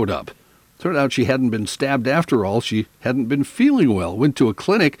woman showed up. Turned out she hadn't been stabbed after all. She hadn't been feeling well. Went to a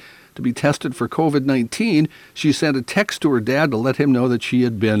clinic to be tested for COVID-19. She sent a text to her dad to let him know that she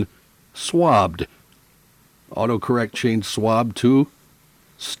had been swabbed. Autocorrect changed swab to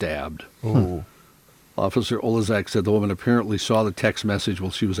stabbed. Ooh. Officer Olazak said the woman apparently saw the text message while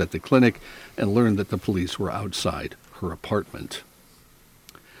she was at the clinic and learned that the police were outside her apartment.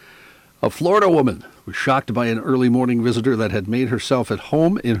 A Florida woman was shocked by an early morning visitor that had made herself at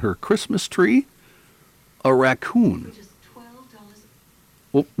home in her Christmas tree. A raccoon. Which is $12.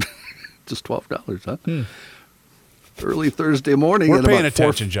 Well, just $12, huh? Early Thursday morning. We're at paying about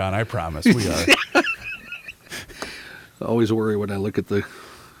attention, John. I promise. We are. I always worry when I look at the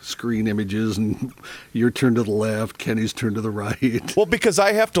screen images and your turn to the left, Kenny's turn to the right. Well, because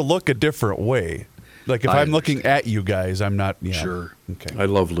I have to look a different way. Like if I'm looking at you guys, I'm not. Yeah. Sure. Okay. I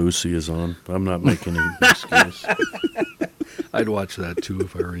love Lucy is on. I'm not making any excuse. I'd watch that too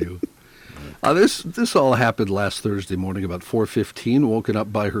if I were you. This all happened last Thursday morning about 4:15. Woken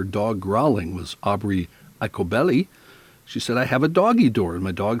up by her dog growling was Aubrey Icobelli. She said, "I have a doggy door and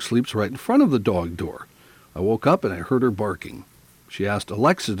my dog sleeps right in front of the dog door. I woke up and I heard her barking. She asked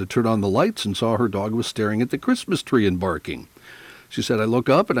Alexa to turn on the lights and saw her dog was staring at the Christmas tree and barking. She said, I look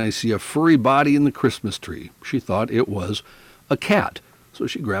up and I see a furry body in the Christmas tree. She thought it was a cat, so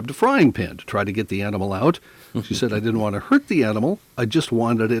she grabbed a frying pan to try to get the animal out. She said, I didn't want to hurt the animal. I just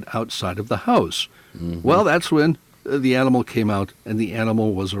wanted it outside of the house. Well, that's when the animal came out, and the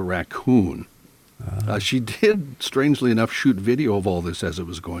animal was a raccoon. She did, strangely enough, shoot video of all this as it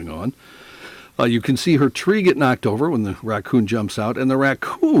was going on. You can see her tree get knocked over when the raccoon jumps out, and the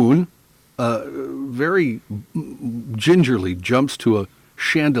raccoon very gingerly jumps to a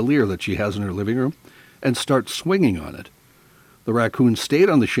chandelier that she has in her living room and starts swinging on it. The raccoon stayed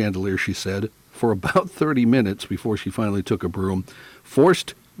on the chandelier, she said, for about 30 minutes before she finally took a broom,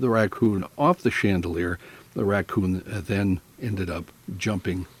 forced the raccoon off the chandelier. The raccoon then ended up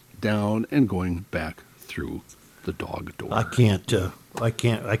jumping down and going back through the dog door. I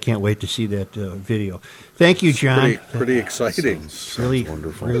can't wait to see that video. Thank you, John. Pretty exciting. Really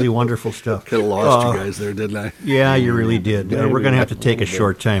wonderful. Really wonderful stuff. Could have lost you guys there, didn't I? Yeah, you really did. We're going to have to take a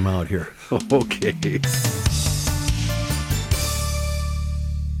short time out here. Okay.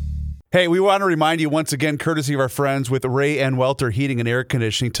 Hey, we want to remind you once again, courtesy of our friends with Ray and Welter Heating and Air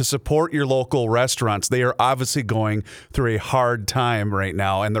Conditioning, to support your local restaurants. They are obviously going through a hard time right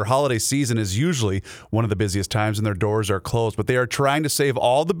now, and their holiday season is usually one of the busiest times, and their doors are closed. But they are trying to save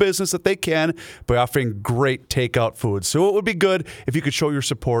all the business that they can by offering great takeout food. So it would be good if you could show your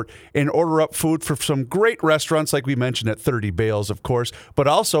support and order up food for some great restaurants, like we mentioned at 30 Bales, of course. But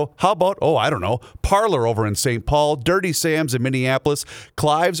also, how about, Parlor over in St. Paul, Dirty Sam's in Minneapolis,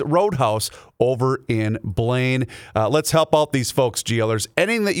 Clive's Roadhouse over in Blaine. Let's help out these folks, GLers.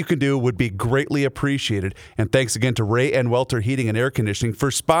 Anything that you can do would be greatly appreciated. And thanks again to Ray and Welter Heating and Air Conditioning for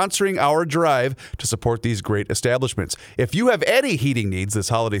sponsoring our drive to support these great establishments. If you have any heating needs this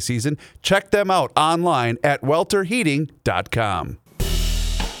holiday season, check them out online at welterheating.com.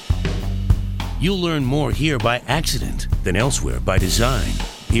 You'll learn more here by accident than elsewhere by design.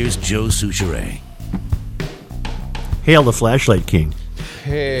 Here's Joe Souchere. Hail the Flashlight King.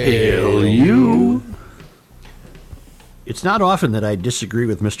 Hail you. It's not often that I disagree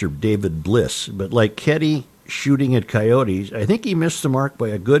with Mr. David Bliss, but like Ketty shooting at coyotes, I think he missed the mark by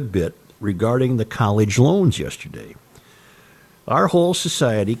a good bit regarding the college loans yesterday. Our whole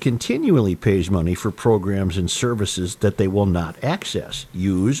society continually pays money for programs and services that they will not access,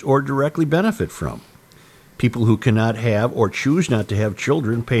 use, or directly benefit from. People who cannot have or choose not to have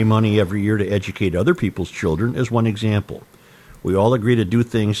children pay money every year to educate other people's children, as one example. We all agree to do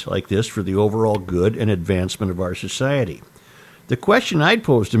things like this for the overall good and advancement of our society. The question I'd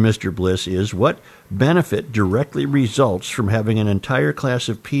pose to Mr. Bliss is, what benefit directly results from having an entire class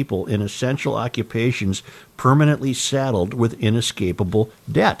of people in essential occupations permanently saddled with inescapable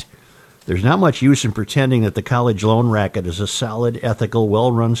debt? There's not much use in pretending that the college loan racket is a solid, ethical,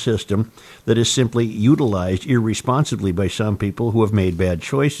 well-run system that is simply utilized irresponsibly by some people who have made bad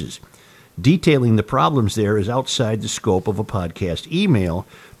choices. Detailing the problems there is outside the scope of a podcast email,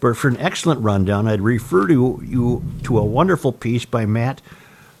 but for an excellent rundown, I'd refer you to a wonderful piece by Matt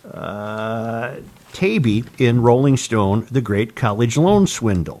Taibbi in Rolling Stone, The Great College Loan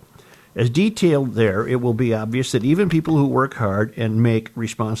Swindle. As detailed there, it will be obvious that even people who work hard and make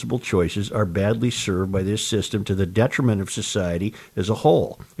responsible choices are badly served by this system to the detriment of society as a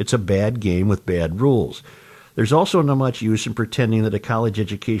whole. It's a bad game with bad rules. There's also not much use in pretending that a college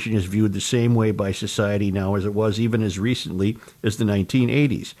education is viewed the same way by society now as it was even as recently as the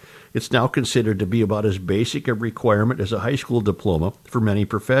 1980s. It's now considered to be about as basic a requirement as a high school diploma for many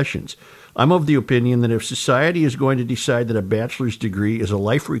professions. I'm of the opinion that if society is going to decide that a bachelor's degree is a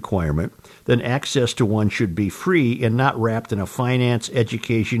life requirement, then access to one should be free and not wrapped in a finance,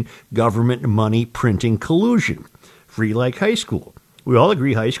 education, government, money printing collusion. Free like high school. We all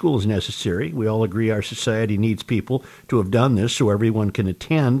agree high school is necessary. We all agree our society needs people to have done this so everyone can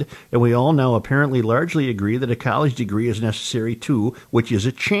attend. And we all now apparently largely agree that a college degree is necessary too, which is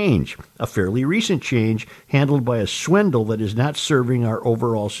a change, a fairly recent change handled by a swindle that is not serving our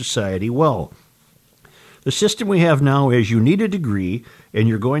overall society well. The system we have now is you need a degree and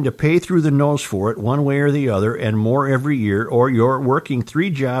you're going to pay through the nose for it one way or the other and more every year, or you're working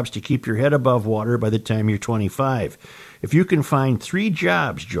 3 jobs to keep your head above water by the time you're 25. If you can find 3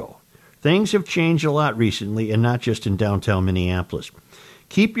 jobs, Joe, things have changed a lot recently, and not just in downtown Minneapolis.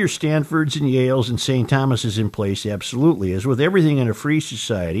 Keep your Stanfords and Yales and St. Thomases in place, absolutely. As with everything in a free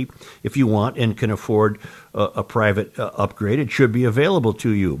society, if you want and can afford a private upgrade, it should be available to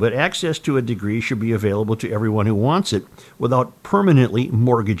you. But access to a degree should be available to everyone who wants it without permanently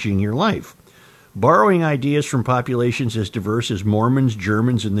mortgaging your life. Borrowing ideas from populations as diverse as Mormons,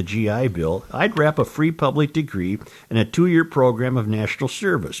 Germans, and the GI Bill, I'd wrap a free public degree in a 2-year program of national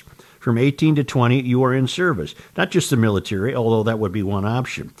service. From 18 to 20, you are in service. Not just the military, although that would be one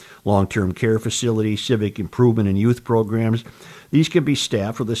option. Long-term care facilities, civic improvement, and youth programs. These can be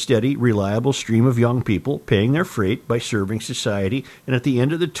staffed with a steady, reliable stream of young people paying their freight by serving society, and at the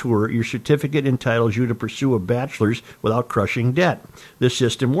end of the tour, your certificate entitles you to pursue a bachelor's without crushing debt. This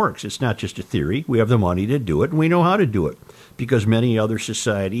system works. It's not just a theory. We have the money to do it, and we know how to do it, because many other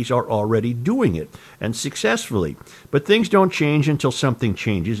societies are already doing it, and successfully. But things don't change until something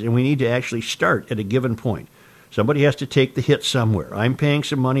changes, and we need to actually start at a given point. Somebody has to take the hit somewhere. I'm paying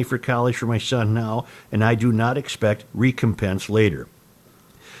some money for college for my son now, and I do not expect recompense later.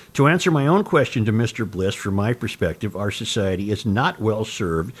 To answer my own question to Mr. Bliss, from my perspective, our society is not well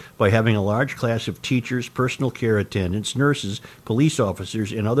served by having a large class of teachers, personal care attendants, nurses, police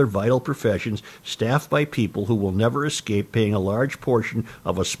officers, and other vital professions staffed by people who will never escape paying a large portion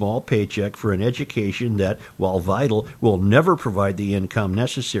of a small paycheck for an education that, while vital, will never provide the income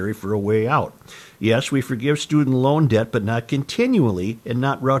necessary for a way out. Yes, we forgive student loan debt, but not continually and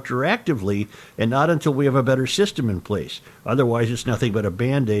not retroactively and not until we have a better system in place. Otherwise, it's nothing but a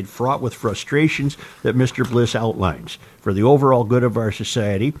Band-Aid fraught with frustrations that Mr. Bliss outlines. For the overall good of our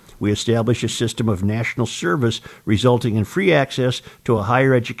society, we establish a system of national service resulting in free access to a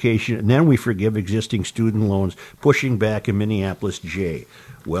higher education, and then we forgive existing student loans, pushing back in Minneapolis J.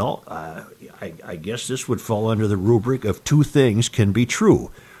 Well, I guess this would fall under the rubric of two things can be true.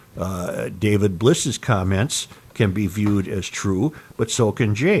 David Bliss's comments can be viewed as true, but so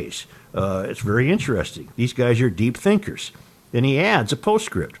can Jay's. It's very interesting. These guys are deep thinkers. Then he adds a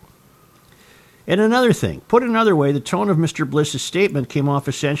postscript. And another thing, put another way, the tone of Mr. Bliss's statement came off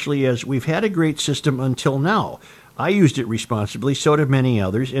essentially as, we've had a great system until now. I used it responsibly, so did many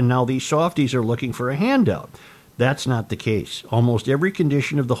others, and now these softies are looking for a handout. That's not the case. Almost every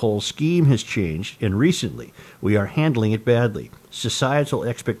condition of the whole scheme has changed, and recently we are handling it badly. Societal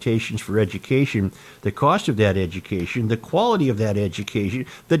expectations for education, the cost of that education, the quality of that education,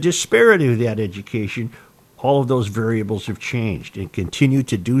 the disparity of that education, all of those variables have changed and continue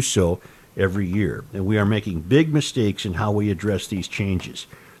to do so every year. And we are making big mistakes in how we address these changes.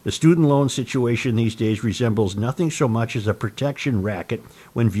 The student loan situation these days resembles nothing so much as a protection racket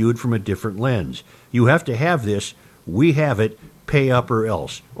when viewed from a different lens. You have to have this, we have it, pay up or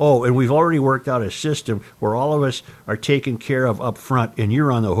else. Oh, and we've already worked out a system where all of us are taken care of up front and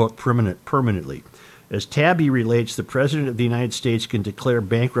you're on the hook permanently. As Tabby relates, the President of the United States can declare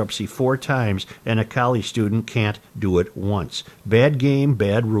bankruptcy 4 times and a college student can't do it once. Bad game,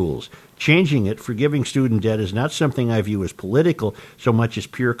 bad rules. Changing it, forgiving student debt, is not something I view as political so much as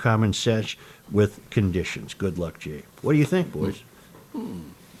pure common sense with conditions. Good luck, Jay. What do you think, boys?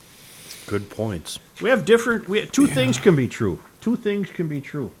 Good points. Two things can be true. Two things can be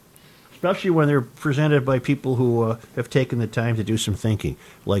true. Especially when they're presented by people who have taken the time to do some thinking,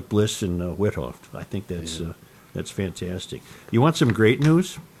 like Bliss and Whithoff. I think that's fantastic. You want some great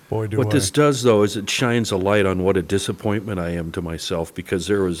news? Boy, do What I. this does, though, is it shines a light on what a disappointment I am to myself, because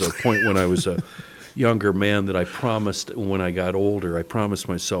there was a point when I was a younger man that I promised when I got older. I promised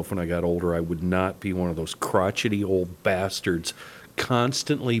myself when I got older I would not be one of those crotchety old bastards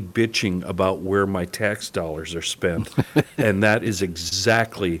constantly bitching about where my tax dollars are spent. And that is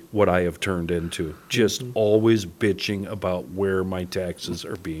exactly what I have turned into. Just always bitching about where my taxes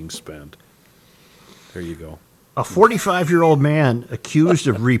are being spent. There you go. A 45-year-old man accused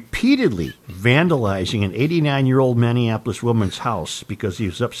of repeatedly vandalizing an 89-year-old Minneapolis woman's house because he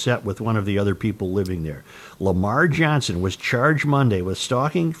was upset with one of the other people living there. Lamar Johnson was charged Monday with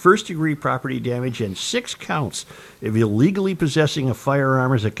stalking, first-degree property damage, and 6 counts of illegally possessing a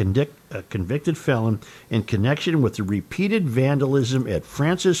firearm as a convicted felon in connection with the repeated vandalism at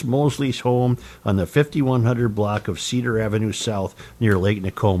Francis Mosley's home on the 5100 block of Cedar Avenue South near Lake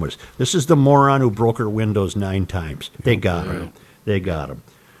Nokomis. This is the moron who broke her windows 9 times. They got him. They got him.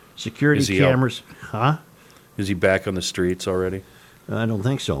 Security cameras. Huh? Is he back on the streets already? I don't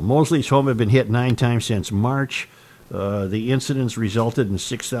think so. Mosley's home had been hit 9 times since March. The incidents resulted in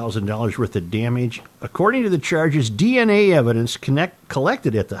 $6,000 worth of damage. According to the charges, DNA evidence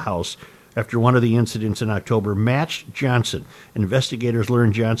collected at the house after one of the incidents in October matched Johnson. Investigators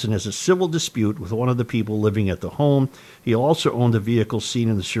learned Johnson has a civil dispute with one of the people living at the home. He also owned the vehicle seen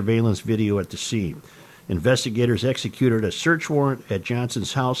in the surveillance video at the scene. Investigators executed a search warrant at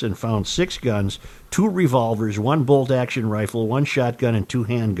Johnson's house and found 6 guns, 2 revolvers, 1 bolt-action rifle, 1 shotgun, and 2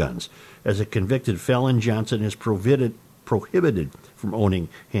 handguns. As a convicted felon, Johnson is prohibited from owning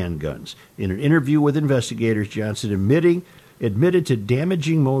handguns. In an interview with investigators, Johnson admitted to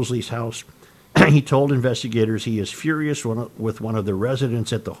damaging Mosley's house. He told investigators he is furious with one of the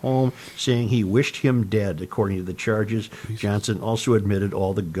residents at the home, saying he wished him dead, according to the charges. Johnson also admitted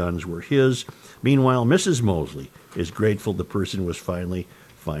all the guns were his. Meanwhile, Mrs. Mosley is grateful the person was finally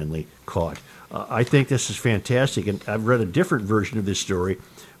caught. I think this is fantastic, and I've read a different version of this story,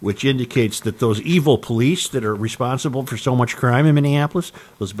 which indicates that those evil police that are responsible for so much crime in Minneapolis,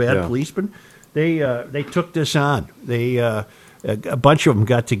 those bad policemen, they took this on. A bunch of them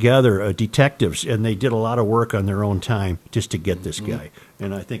got together, detectives, and they did a lot of work on their own time just to get this guy.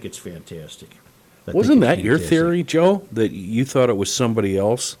 And I think it's fantastic. Wasn't that your theory, Joe, that you thought it was somebody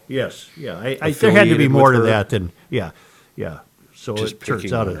else? Yes, yeah. There had to be more to that than, yeah. So Just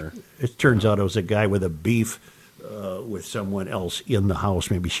it turns out it was a guy with a beef with someone else in the house.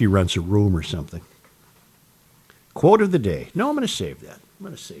 Maybe she rents a room or something. Quote of the day. No, I'm going to save that.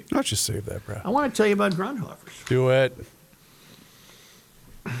 Not just save that, Brad. I want to tell you about Grundhofers. Do it.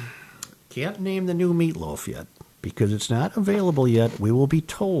 Can't name the new meatloaf yet because it's not available yet. We will be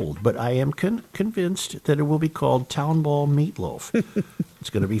told, but I am convinced that it will be called Town Ball Meatloaf.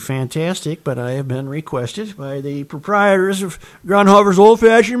 It's going to be fantastic, but I have been requested by the proprietors of Grundhofer's Old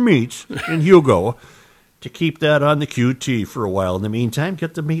Fashioned Meats in Hugo to keep that on the QT for a while. In the meantime,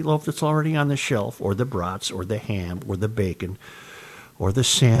 get the meatloaf that's already on the shelf, or the brats, or the ham, or the bacon, or the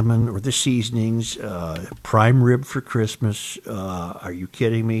salmon, or the seasonings, prime rib for Christmas. Are you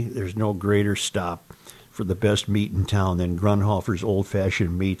kidding me? There's no greater stop for the best meat in town than Grunhofer's Old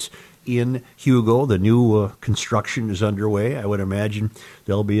Fashioned Meats in Hugo. The new construction is underway. I would imagine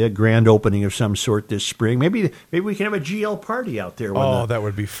there'll be a grand opening of some sort this spring. Maybe we can have a GL party out there. That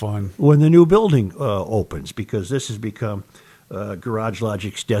would be fun. When the new building opens, because this has become Garage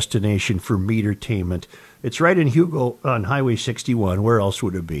Logic's destination for meatertainment. It's right in Hugo on Highway 61. Where else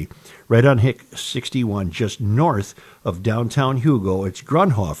would it be? Right on Hick 61, just north of downtown Hugo. It's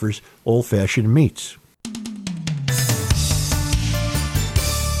Grunhofer's Old Fashioned Meats.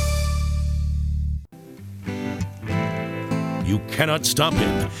 You cannot stop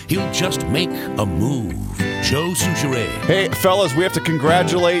him. He'll just make a move. Joe Souchere. Hey, fellas, we have to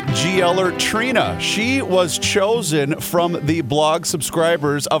congratulate GLer Trina. She was chosen from the blog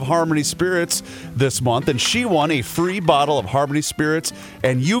subscribers of Harmony Spirits this month, and she won a free bottle of Harmony Spirits,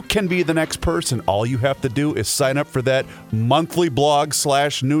 and you can be the next person. All you have to do is sign up for that monthly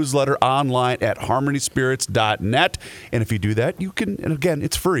blog/newsletter online at harmonyspirits.net, and if you do that, you can, and again,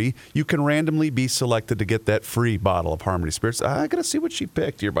 it's free, you can randomly be selected to get that free bottle of Harmony Spirits. I got to see what she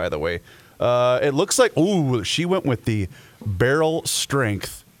picked here, by the way. It looks like, she went with the Barrel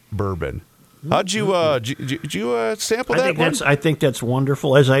Strength Bourbon. How'd you, did you sample that one? I think that's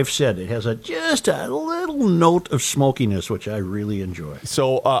wonderful. As I've said, it has just a little note of smokiness, which I really enjoy.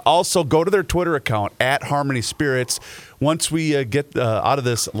 So also go to their Twitter account, at Harmony Spirits. Once we get out of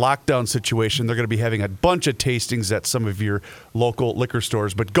this lockdown situation, they're going to be having a bunch of tastings at some of your local liquor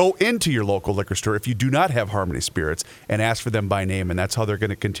stores. But go into your local liquor store if you do not have Harmony Spirits and ask for them by name, and that's how they're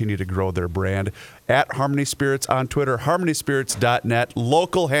going to continue to grow their brand. At Harmony Spirits on Twitter, harmonyspirits.net,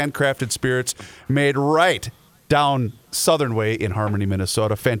 local handcrafted spirits made right down Southern Way in Harmony,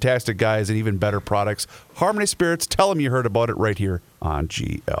 Minnesota. Fantastic guys and even better products. Harmony Spirits, tell them you heard about it right here on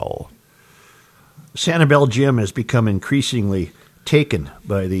GL. Sanibel Jim has become increasingly taken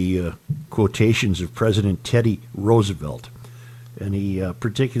by the quotations of President Teddy Roosevelt, and he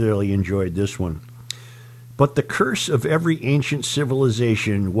particularly enjoyed this one. But the curse of every ancient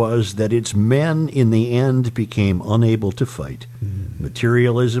civilization was that its men in the end became unable to fight.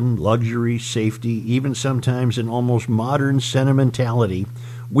 Materialism, luxury, safety, even sometimes an almost modern sentimentality,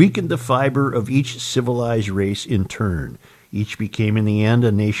 weakened the fiber of each civilized race in turn. Each became in the end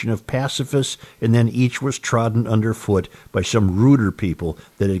a nation of pacifists, and then each was trodden underfoot by some ruder people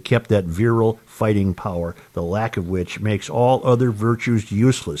that had kept that virile fighting power, the lack of which makes all other virtues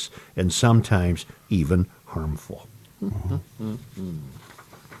useless and sometimes even harmful. All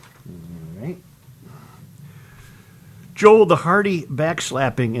right. Joe, the hearty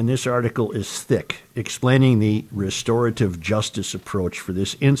backslapping in this article is thick. Explaining the restorative justice approach for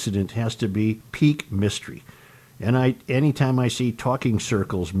this incident has to be peak mystery. And anytime I see talking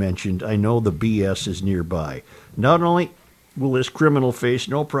circles mentioned, I know the BS is nearby. Not only will this criminal face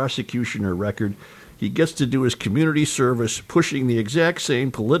no prosecution or record, he gets to do his community service, pushing the exact same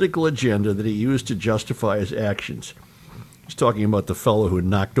political agenda that he used to justify his actions. He's talking about the fellow who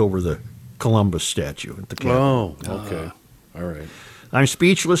knocked over the Columbus statue at the Capitol. Oh, okay. All right. I'm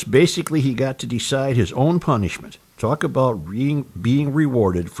speechless. Basically, he got to decide his own punishment. Talk about being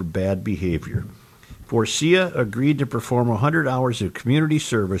rewarded for bad behavior. Forcia agreed to perform 100 hours of community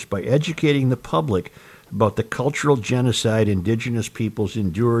service by educating the public about the cultural genocide indigenous peoples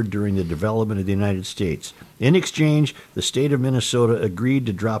endured during the development of the United States. In exchange, the state of Minnesota agreed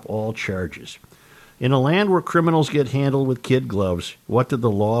to drop all charges. In a land where criminals get handled with kid gloves, what did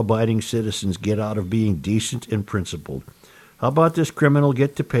the law-abiding citizens get out of being decent and principled? How about this criminal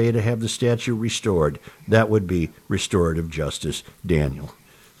get to pay to have the statue restored? That would be restorative justice, Daniel.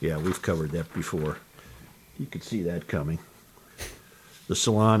 Yeah, we've covered that before. You could see that coming. The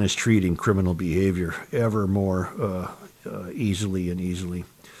salon is treating criminal behavior ever more easily.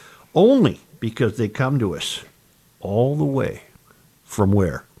 Only because they come to us all the way from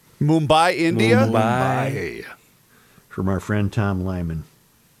where? Mumbai, India? Mumbai. From our friend Tom Lyman.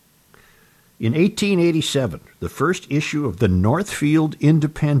 In 1887, the first issue of the Northfield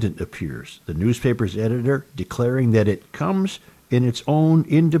Independent appears, the newspaper's editor declaring that it comes in its own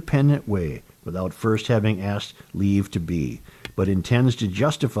independent way, without first having asked leave to be, but intends to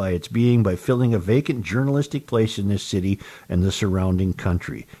justify its being by filling a vacant journalistic place in this city and the surrounding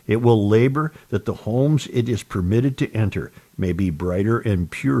country. It will labor that the homes it is permitted to enter may be brighter and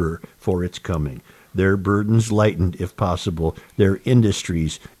purer for its coming, their burdens lightened if possible, their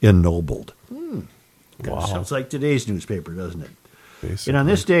industries ennobled. Wow. Sounds like today's newspaper, doesn't it? And on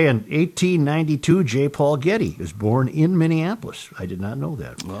this day in 1892, J. Paul Getty was born in Minneapolis. I did not know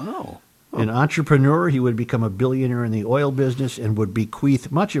that. Wow. An entrepreneur, he would become a billionaire in the oil business and would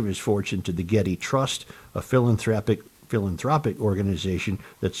bequeath much of his fortune to the Getty Trust, a philanthropic organization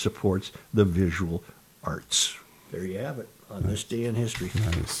that supports the visual arts. There you have it on this day in history.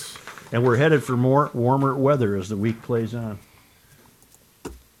 Nice. And we're headed for more warmer weather as the week plays on.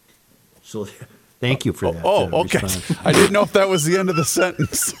 So thank you for that. Okay. response. I didn't know if that was the end of the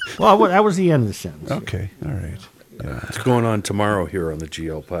sentence. Well, that was the end of the sentence. Okay. All right. What's going on tomorrow here on the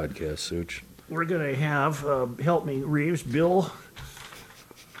GL podcast, Such? We're going to have, help me, Reeves, Bill.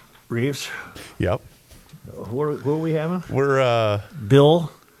 Reeves, Yep. who are we having? We're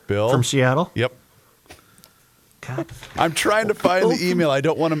Bill Bill from Seattle. Yep. God. I'm trying to find the email. I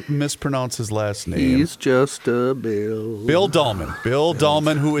don't want to mispronounce his last name. He's just a Bill. Bill Dahlman. Bill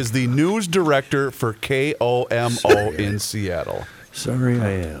Dahlman, who is the news director for KOMO in Seattle. Sorry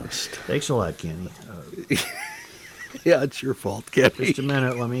I asked. Thanks a lot, Kenny. Yeah, it's your fault, Kenny. Just a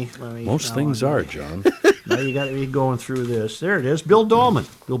minute. Let me. Most now things I'm- are, John. Now you got to be going through this. There it is. Bill Dahlman.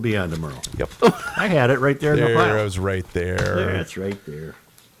 He'll be on tomorrow. Yep. I had it right there in the There, pile. it was right there. There, it's right there.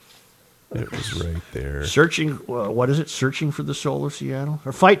 It was right there. Searching. What is it? Searching for the soul of Seattle,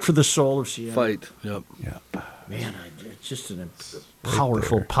 or fight for the soul of Seattle? Fight. Yep. Yeah. Man, it's just a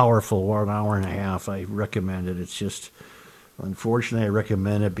powerful 1 hour and a half. I recommend it. It's just, unfortunately, I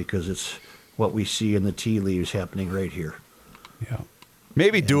recommend it because it's what we see in the tea leaves happening right here. Yeah.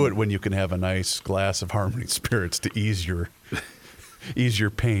 Maybe do it when you can have a nice glass of Harmony Spirits to ease your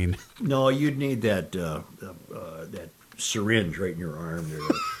pain. No, you'd need that that syringe right in your arm there.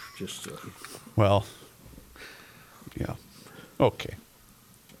 Just Well, yeah. Okay.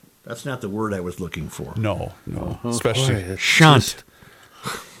 that's not the word I was looking for. No. Especially Shunt.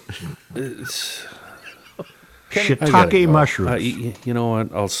 It's, Shiitake mushrooms. you know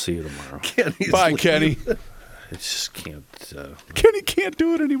what? I'll see you tomorrow. Kenny's Bye, leaving. Kenny. I just can't. Kenny can't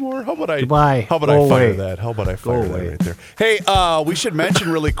do it anymore. How about I? Goodbye. How about Go I fire away. that? How about I fire that away. right there? Hey, we should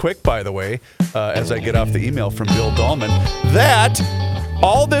mention really quick, by the way, as I get off the email from Bill Dahlman, that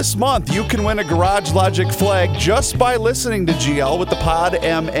all this month you can win a Garage Logic flag just by listening to GL with the Pod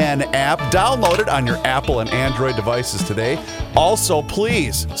MN app. Download it on your Apple and Android devices today. Also,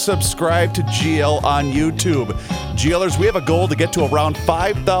 please subscribe to GL on YouTube. GLers, we have a goal to get to around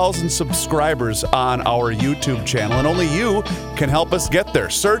 5,000 subscribers on our YouTube channel, and only you can help us get there.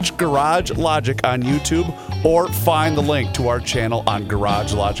 Search Garage Logic on YouTube or find the link to our channel on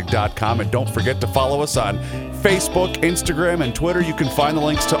garagelogic.com. And don't forget to follow us on Facebook, Instagram, and Twitter. You can find the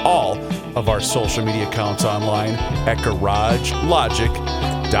links to all of our social media accounts online at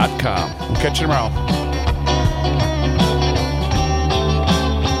garagelogic.com. We'll catch you tomorrow.